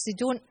turbulence. They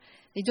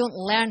don't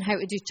learn how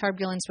to do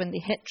turbulence when they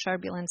hit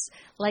turbulence.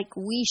 Like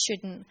we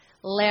shouldn't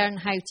learn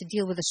how to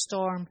deal with a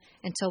storm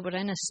until we're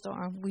in a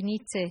storm. We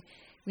need to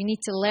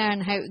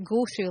learn how to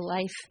go through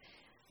life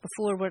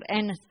before we're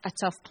in a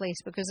tough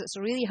place, because it's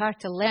really hard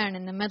to learn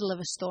in the middle of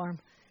a storm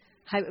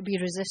how to be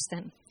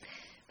resistant.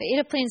 But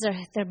aeroplanes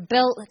they're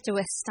built to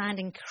withstand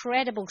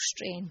incredible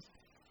strain,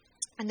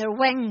 and their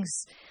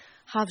wings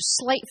have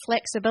slight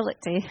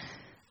flexibility.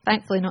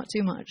 Thankfully, not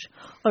too much,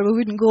 or we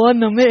wouldn't go on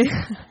them, eh?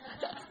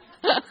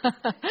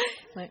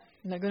 Like,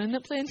 not going on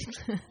that plane.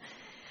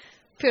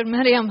 Poor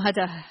Miriam had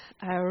a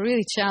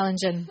really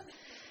challenging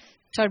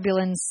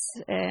turbulence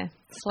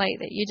flight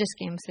that you just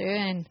came through,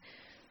 and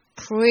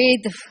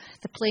prayed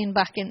the plane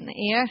back in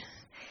the air.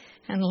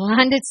 and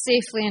landed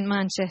safely in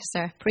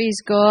Manchester.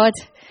 Praise God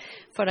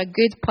for a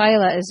good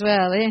pilot as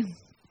well, eh?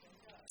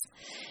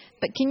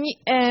 But can you,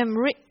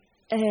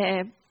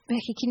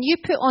 Becky, can you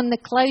put on the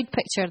cloud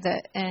picture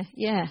that,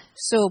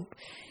 so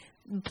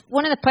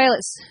one of the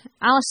pilots,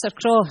 Alistair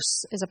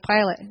Cross, is a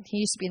pilot. He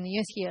used to be in the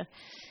youth here.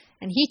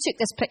 And he took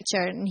this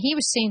picture, and he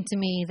was saying to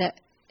me that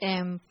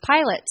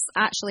pilots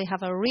actually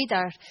have a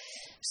radar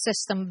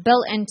system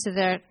built into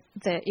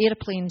the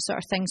airplane sort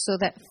of thing, so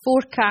that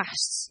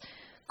forecasts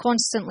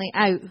constantly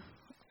out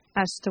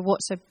as to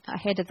what's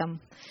ahead of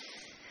them.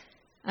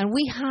 And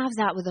we have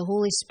that with the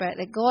Holy Spirit,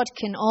 that God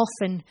can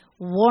often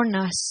warn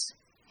us,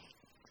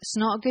 it's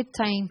not a good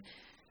time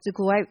to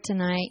go out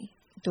tonight,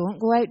 don't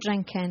go out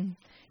drinking,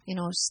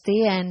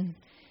 stay in,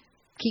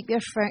 keep your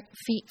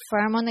feet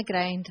firm on the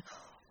ground,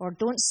 or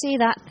don't say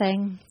that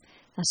thing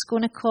that's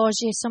going to cause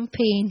you some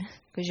pain,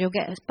 because you'll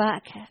get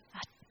back a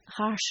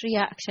harsh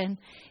reaction.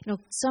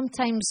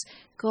 Sometimes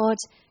God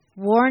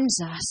warns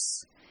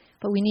us,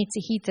 but we need to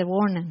heed the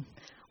warning.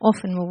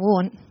 Often we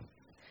won't,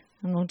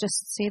 and we'll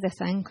just say the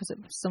thing because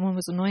someone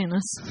was annoying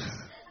us.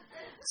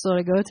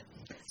 Sorry, God.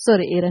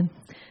 Sorry, Aaron.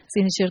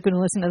 Seeing as you're going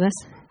to listen to this.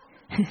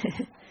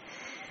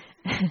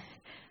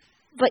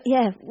 But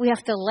yeah, we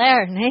have to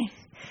learn, eh?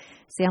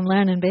 See, I'm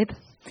learning, babe.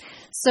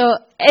 So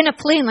in a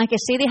plane, like I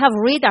say, they have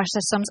radar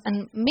systems,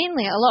 and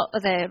mainly a lot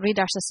of the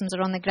radar systems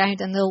are on the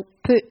ground, and they'll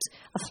put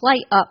a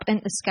flight up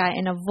into the sky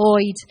and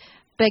avoid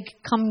big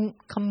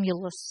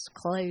cumulus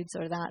clouds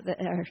or that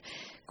are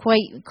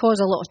cause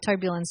a lot of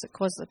turbulence, that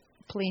cause the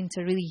plane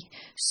to really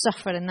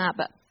suffer in that.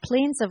 But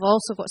planes have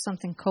also got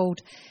something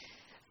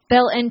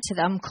built into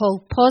them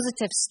called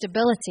positive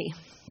stability.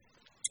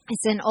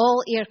 It's in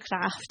all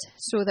aircraft,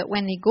 so that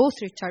when they go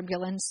through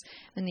turbulence,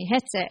 when they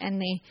hit it and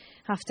they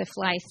have to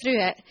fly through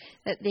it,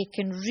 that they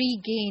can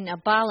regain a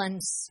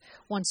balance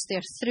once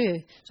they're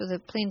through. So the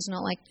plane's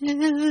not like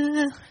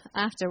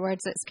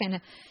afterwards.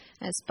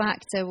 It's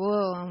back to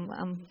whoa,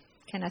 I'm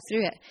kind of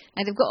through it.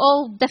 Now they've got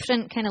all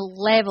different kind of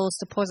levels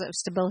to positive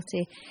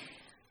stability,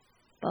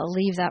 but I'll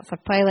leave that for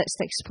pilots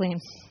to explain.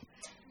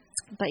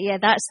 But yeah,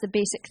 that's the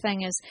basic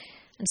thing is.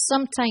 And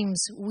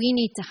sometimes we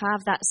need to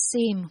have that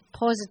same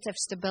positive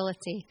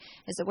stability,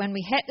 is that when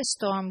we hit the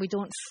storm, we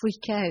don't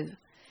freak out.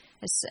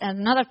 It's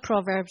another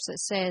Proverbs that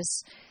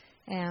says,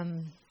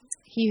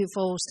 he who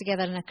falls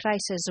together in a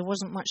crisis, there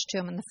wasn't much to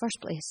him in the first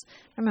place.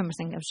 I remember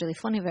thinking it was a really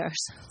funny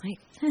verse. Like,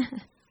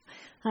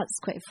 that's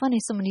quite funny.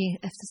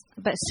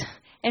 But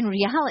in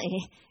reality,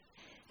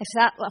 if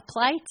that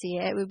applied to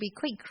you, it would be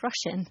quite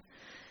crushing.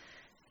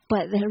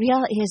 But the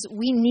reality is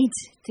we need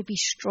to be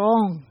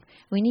strong.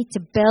 We need to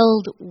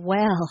build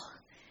well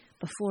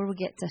before we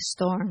get to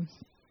storm.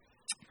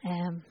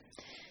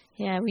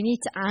 We need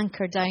to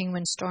anchor down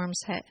when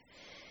storms hit.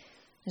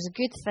 There's a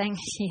good thing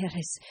here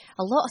is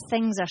a lot of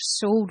things are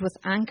sold with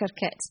anchor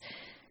kits.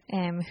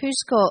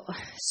 Who's got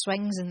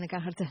swings in the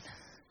garden?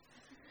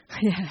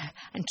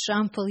 And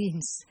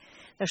trampolines.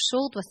 They're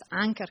sold with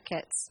anchor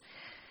kits.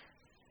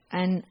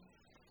 And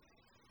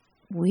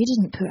we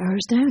didn't put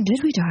ours down,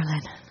 did we,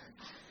 darling?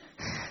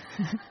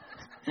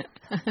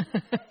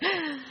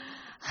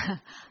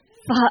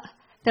 But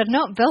they're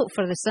not built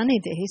for the sunny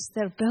days.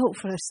 They're built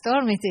for the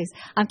stormy days.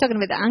 I'm talking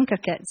about the anchor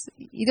kits.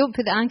 You don't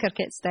put the anchor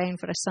kits down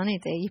for a sunny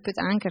day. You put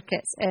the anchor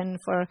kits in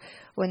for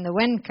when the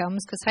wind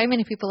comes. Because how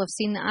many people have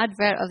seen the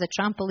advert of the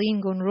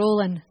trampoline going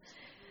rolling?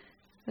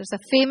 There's a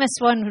famous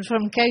one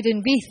from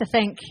Cowdenbeath, I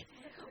think.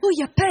 Oh,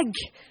 you pig!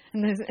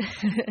 And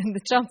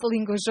the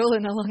trampoline goes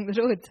rolling along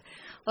the road.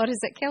 Or is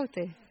it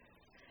Kelty?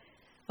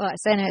 Well,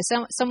 it's in it.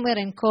 Somewhere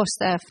in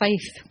Costa,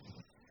 Fife.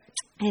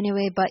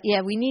 Anyway, but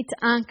yeah, we need to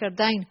anchor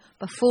down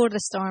before the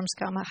storms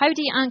come. How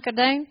do you anchor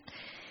down?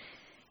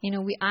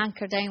 We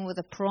anchor down with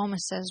the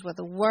promises, with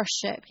the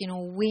worship,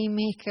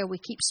 Waymaker. We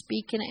keep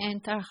speaking it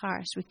into our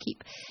hearts. We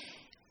keep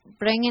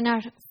bringing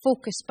our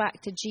focus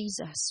back to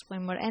Jesus.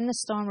 When we're in the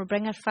storm, we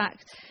bring our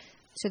fact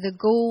to the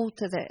goal,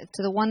 to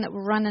the one that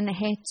we're running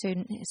ahead to.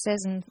 It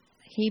says in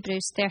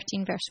Hebrews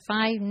 13, verse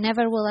 5,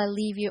 never will I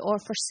leave you or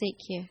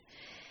forsake you.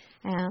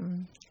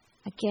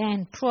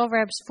 Again,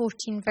 Proverbs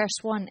 14, verse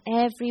 1,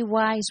 every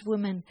wise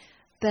woman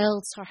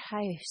builds her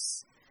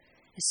house.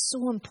 It's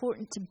so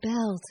important to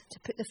build, to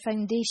put the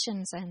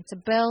foundations in, to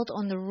build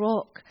on the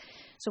rock.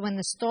 So when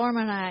the storm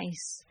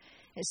arrives,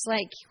 it's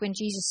like when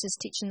Jesus is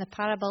teaching the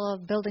parable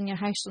of building your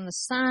house on the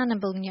sand and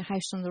building your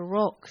house on the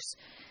rocks.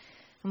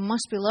 It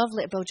must be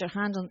lovely to build a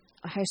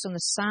house on the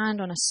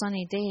sand on a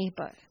sunny day,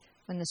 but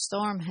when the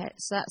storm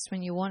hits, that's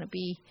when you want to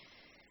be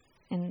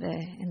in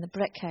the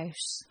brick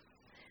house.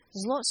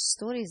 There's lots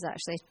of stories,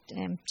 actually,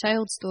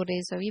 child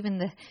stories, or even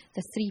the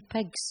three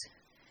pigs.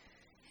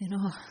 You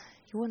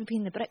want to be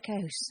in the brick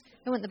house.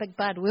 You don't want the big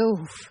bad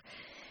wolf.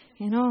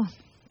 Our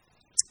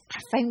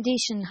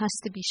foundation has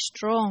to be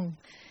strong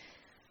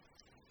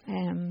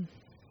and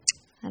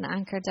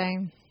anchor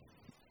down.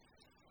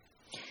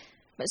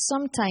 But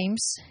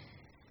sometimes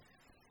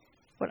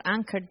we're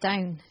anchored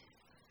down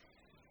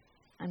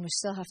and we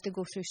still have to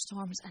go through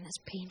storms, and it's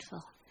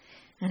painful.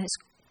 And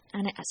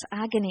it's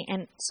agony,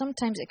 and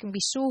sometimes it can be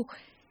so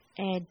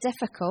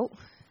difficult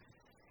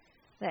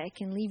that it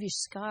can leave you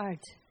scarred.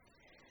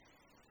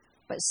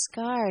 But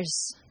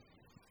scars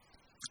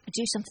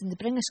do something to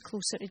bring us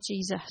closer to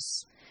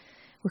Jesus.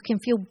 We can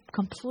feel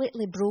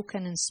completely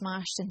broken and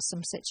smashed in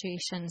some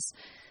situations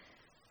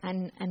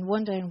and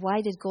wondering,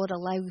 why did God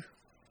allow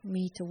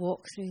me to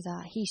walk through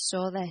that? He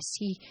saw this.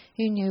 He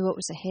knew what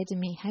was ahead of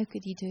me. How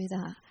could he do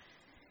that?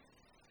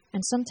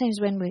 And sometimes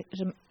when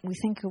we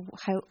think of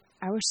how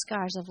our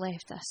scars have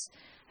left us,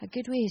 a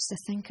good way is to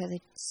think of the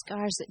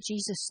scars that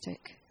Jesus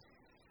took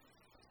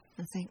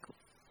and think,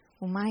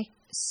 well, my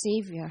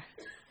Saviour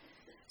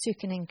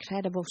took an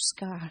incredible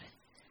scar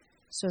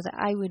so that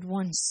I would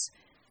once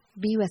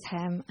be with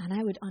him and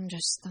I would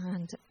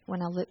understand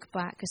when I look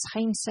back. Because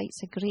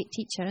hindsight's a great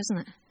teacher, isn't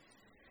it?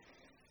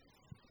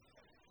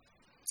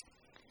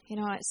 You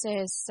know, it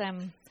says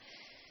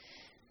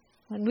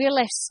when we're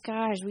left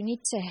scars, we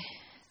need to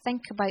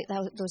think about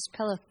those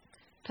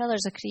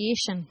pillars of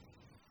creation.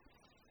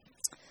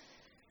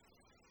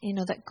 You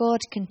know, that God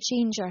can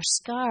change our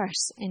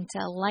scars into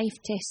a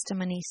life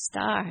testimony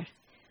star,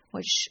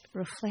 which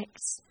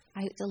reflects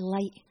out the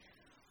light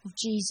of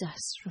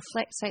Jesus,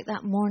 reflects out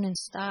that morning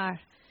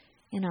star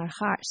in our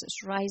hearts,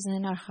 that's rising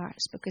in our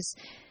hearts, because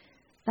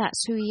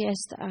that's who he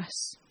is to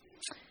us.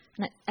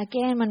 And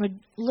again, when we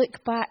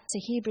look back to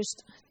Hebrews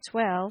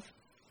 12,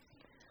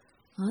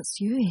 that's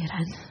you,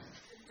 Aaron.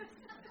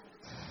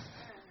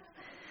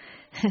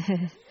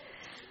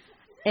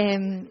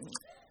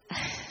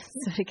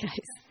 Sorry,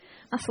 guys.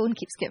 My phone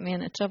keeps getting me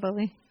into trouble.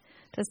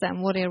 Does that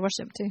in warrior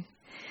worship too?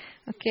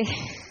 Okay.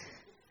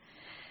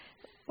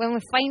 When we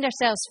find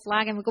ourselves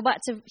flagging, we go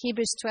back to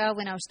Hebrews 12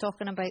 when I was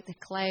talking about the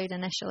cloud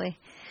initially.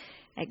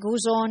 It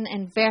goes on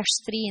in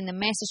verse 3 in the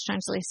Message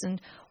translation.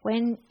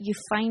 When you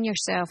find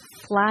yourself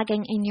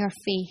flagging in your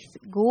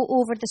faith, go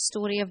over the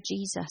story of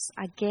Jesus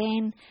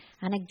again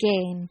and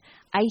again,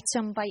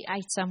 item by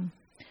item.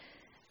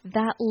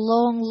 That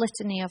long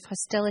litany of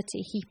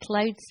hostility he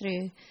ploughed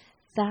through,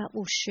 that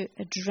will shoot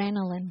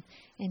adrenaline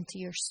into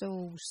your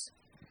souls.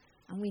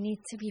 And we need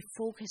to be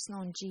focusing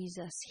on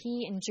Jesus.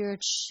 He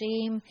endured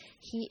shame.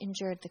 He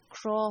endured the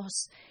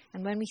cross.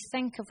 And when we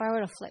think of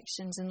our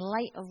afflictions in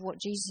light of what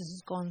Jesus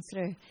has gone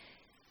through,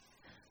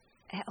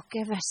 it'll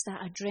give us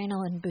that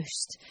adrenaline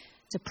boost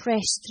to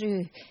press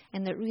through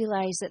and that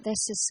realize that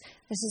this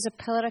is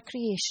a pillar of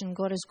creation.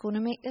 God is going to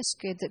make this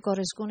good, that God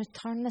is going to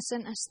turn this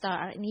into a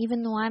star. And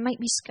even though I might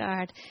be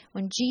scarred,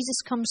 when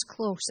Jesus comes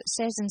close, it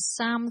says in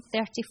Psalm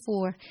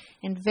 34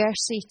 in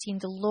verse 18,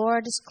 the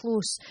Lord is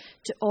close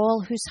to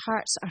all whose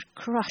hearts are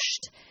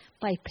crushed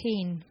by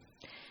pain,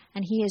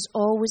 and he is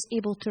always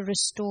able to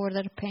restore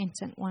the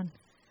repentant one.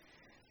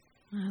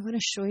 I'm going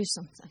to show you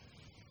something.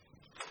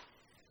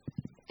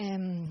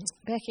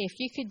 Becky, if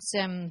you could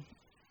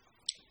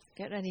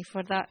get ready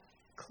for that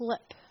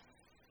clip.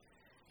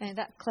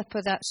 That clip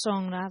of that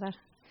song, rather.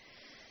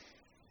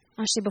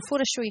 Actually, before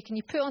I show you, can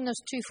you put on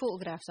those two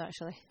photographs,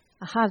 actually?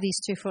 I have these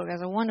two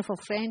photographs. A wonderful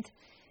friend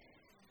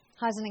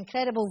has an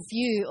incredible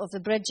view of the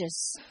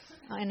bridges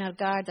in our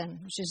garden,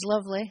 which is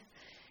lovely.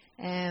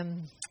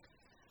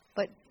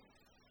 But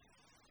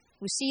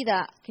we see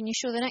that. Can you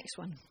show the next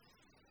one?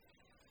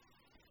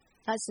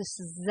 That's this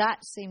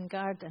exact same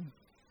garden.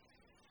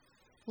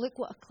 Look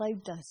what a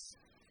cloud does.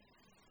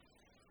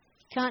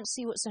 You can't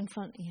see what's in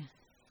front of you.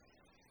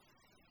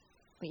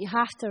 But you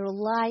have to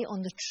rely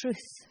on the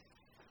truth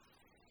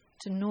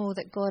to know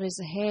that God is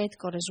ahead,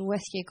 God is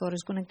with you, God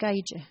is going to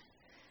guide you.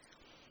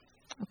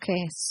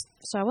 Okay,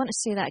 so I want to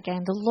say that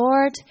again. The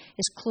Lord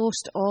is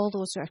close to all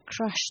those who are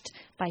crushed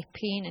by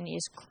pain, and he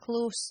is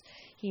close.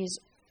 He is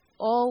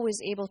always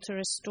able to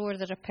restore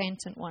the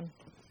repentant one.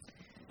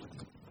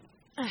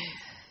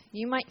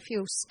 You might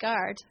feel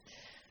scarred.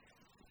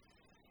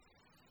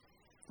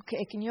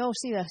 Okay, can you all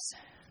see this?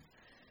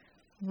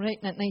 I'm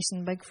writing it nice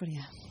and big for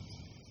you.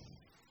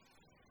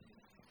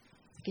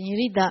 Can you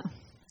read that?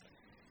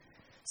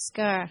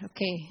 Scar,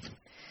 okay.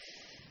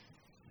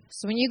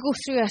 So when you go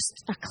through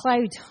a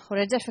cloud or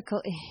a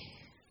difficulty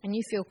and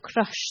you feel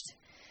crushed,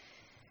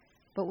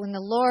 but when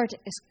the Lord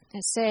is,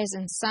 it says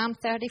in Psalm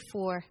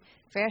 34,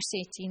 verse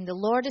 18, the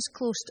Lord is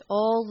close to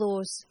all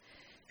those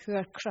who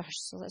are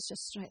crushed. So let's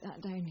just write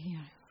that down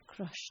here.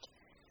 Crushed.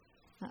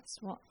 That's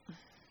what.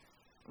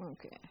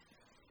 Okay.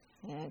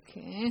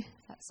 Okay.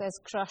 That says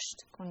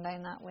crushed, going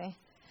down that way.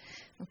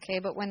 Okay,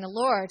 but when the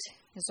Lord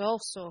is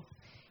also,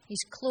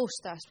 he's close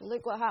to us. Well,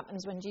 look what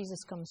happens when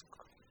Jesus comes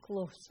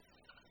close.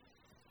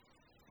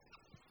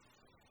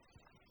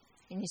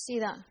 And you see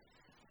that?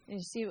 You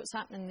see what's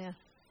happening there?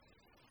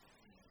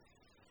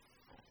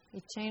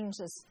 He turns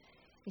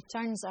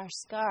our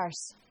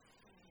scars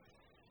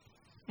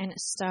into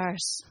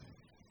stars.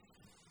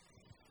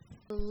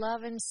 The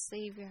loving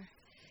Saviour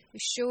who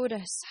showed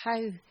us how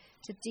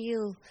to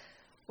deal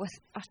with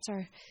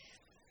utter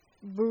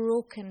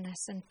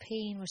brokenness and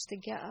pain was to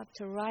get up,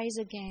 to rise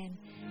again,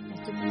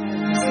 and to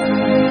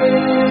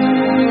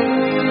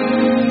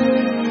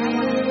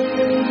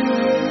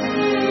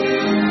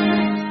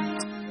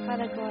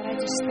Father God, I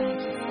just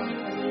thank you for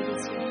our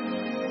ladies here.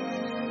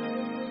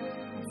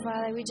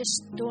 Father, we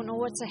just don't know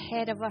what's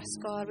ahead of us,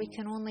 God. We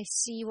can only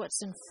see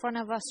what's in front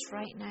of us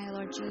right now,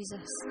 Lord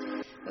Jesus.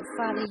 But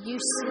Father, you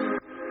see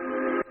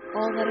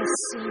all that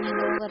is seen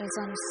and all that is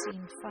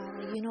unseen,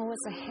 Father. You know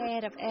what's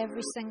ahead of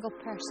every single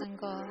person,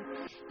 God.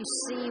 You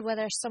see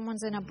whether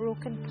someone's in a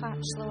broken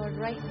patch, Lord,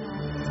 right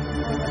now.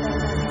 Or whether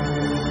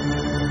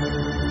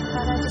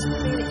Father, I just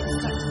pray that you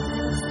start to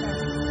minister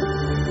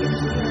your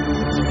healing.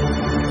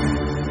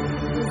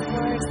 Those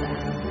words that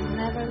I will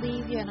never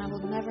leave you and I will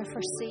never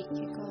forsake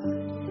you,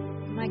 God.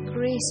 My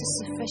grace is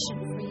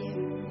sufficient for you.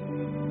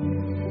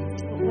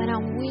 But when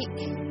I'm weak,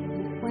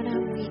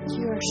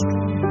 you are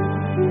strong.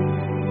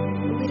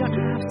 We don't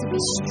have to be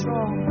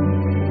strong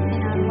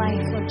in our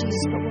life, Lord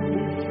Jesus, but we're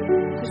weak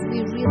because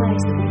we realize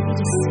that we need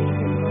a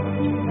Savior, Lord.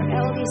 For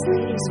all these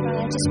ladies,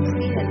 Father, I just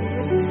pray that they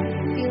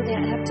wouldn't feel they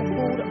have to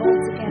hold it all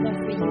together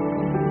for you,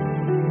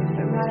 God,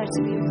 but rather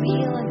to be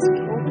real and to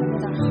be open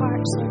with our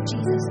hearts, Lord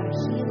Jesus, our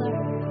healer,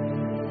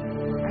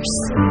 our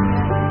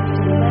Savior, our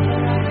deliverer,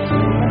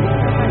 the lifter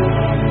of our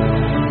head.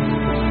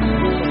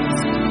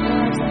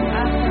 Words of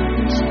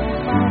affirmation,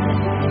 Father,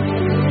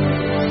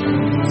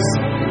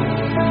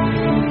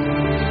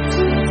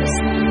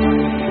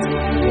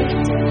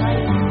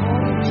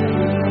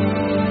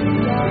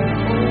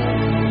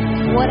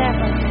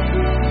 whatever,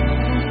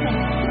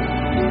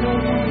 no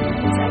one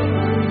is out of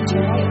reach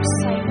or out of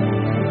sight of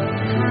your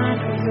hand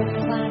or your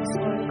plans,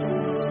 Lord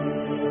God.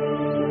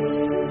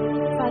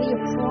 Father,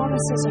 your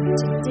promises are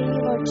today,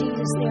 Lord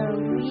Jesus. They are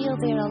real,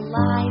 they are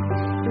alive.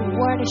 Your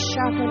word is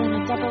sharper than a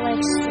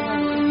double-edged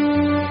sword.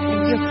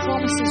 And your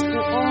promises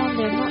go on.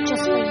 They're not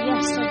just for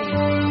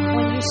yesterday.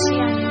 When you say,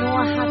 I know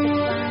I have the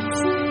plans,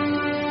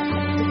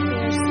 it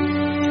declares,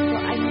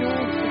 well, I know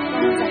the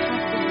plans I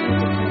have for you,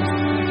 declares the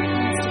Lord.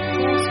 Plans to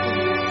prosper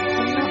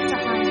and not to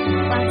harm you.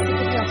 Plans to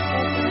give you a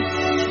hope and a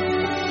future.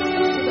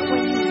 So that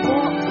when you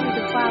walk through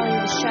the valley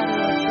of the shadow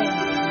of death,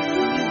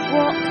 when you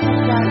walk through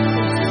the dark places,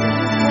 when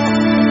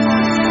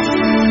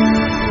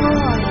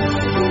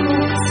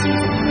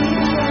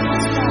you walk through the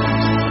dark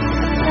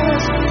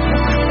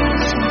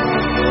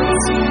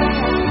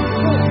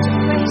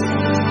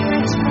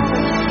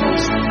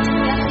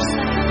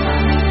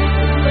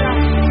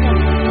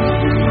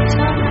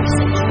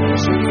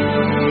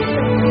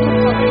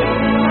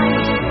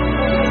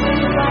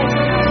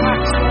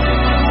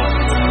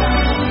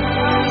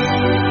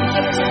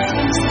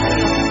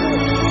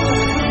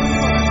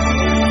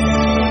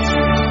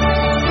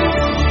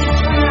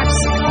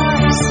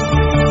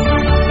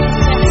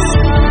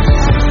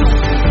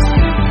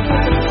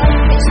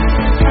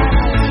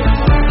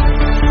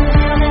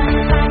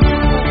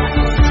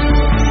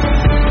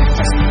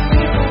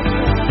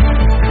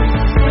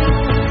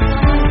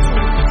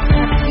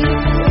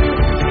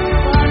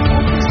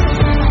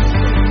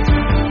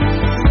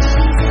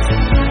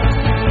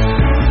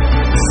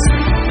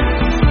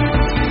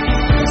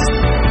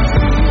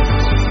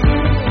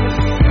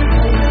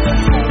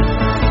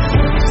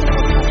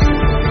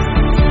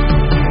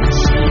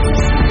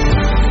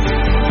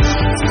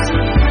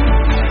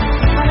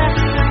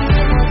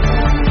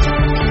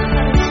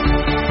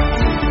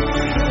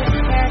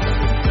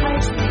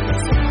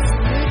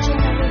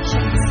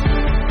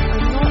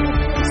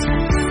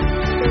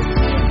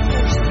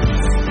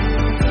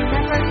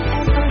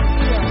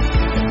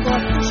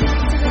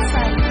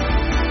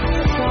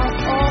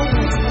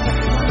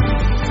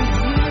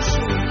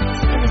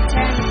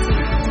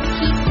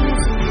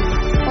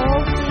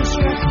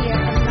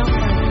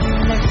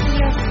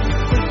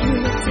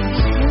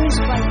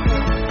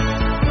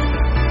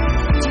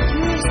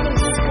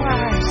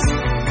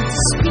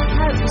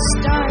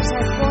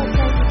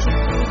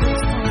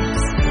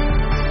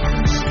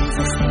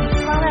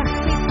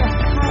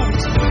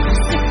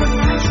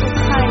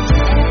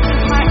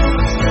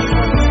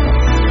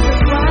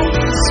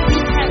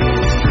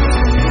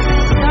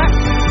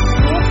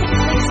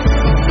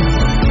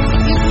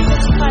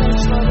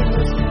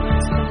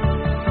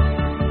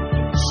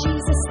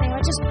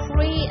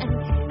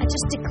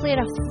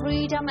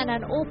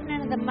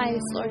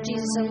Lord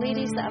Jesus, the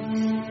ladies that have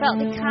felt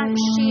they can't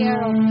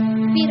share or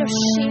fear of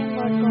shame,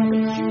 Lord God,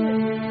 but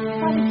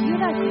Father,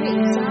 you're a great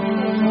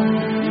example, Lord.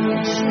 You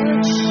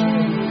endured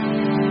shame.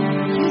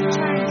 You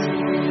turned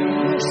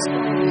your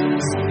scars into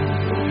something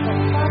good. But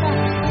Father,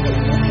 that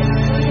we can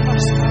pray of our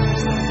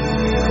scars, Lord.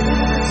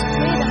 Let's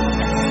pray that with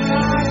the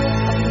scar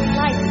of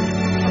life,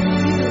 of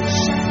you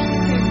shining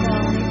through,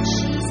 God. In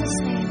Jesus'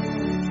 name,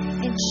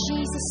 Lord. In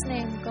Jesus'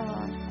 name,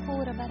 God.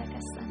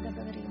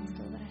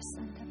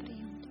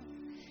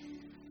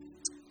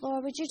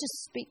 Lord, would you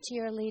just speak to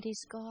your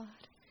ladies, God?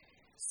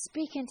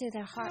 Speak into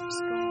their hearts,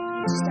 God.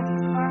 And just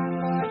affirm,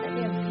 Lord, that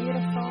they are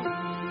beautiful,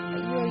 that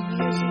you are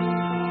using them,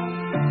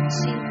 God. In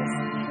Jesus'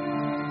 name.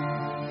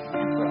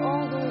 And for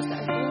all those that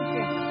are going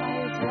through a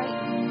cloud right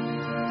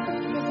now,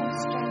 give them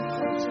strength,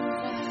 Lord Jesus.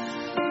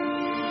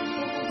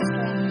 Give them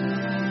strength.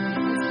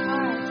 It's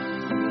hard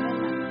when you're in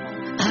that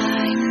cloud.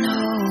 I'm no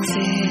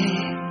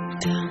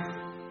victim.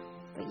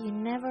 But you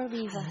never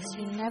leave us.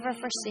 You never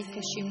forsake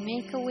us. You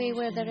make a way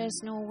where there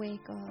is no way,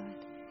 God.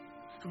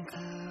 I'm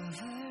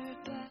covered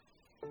by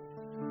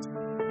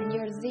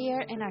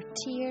there in our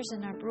tears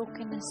and our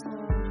brokenness,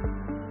 Lord.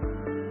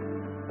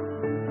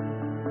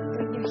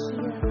 Bring your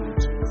healing,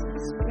 Lord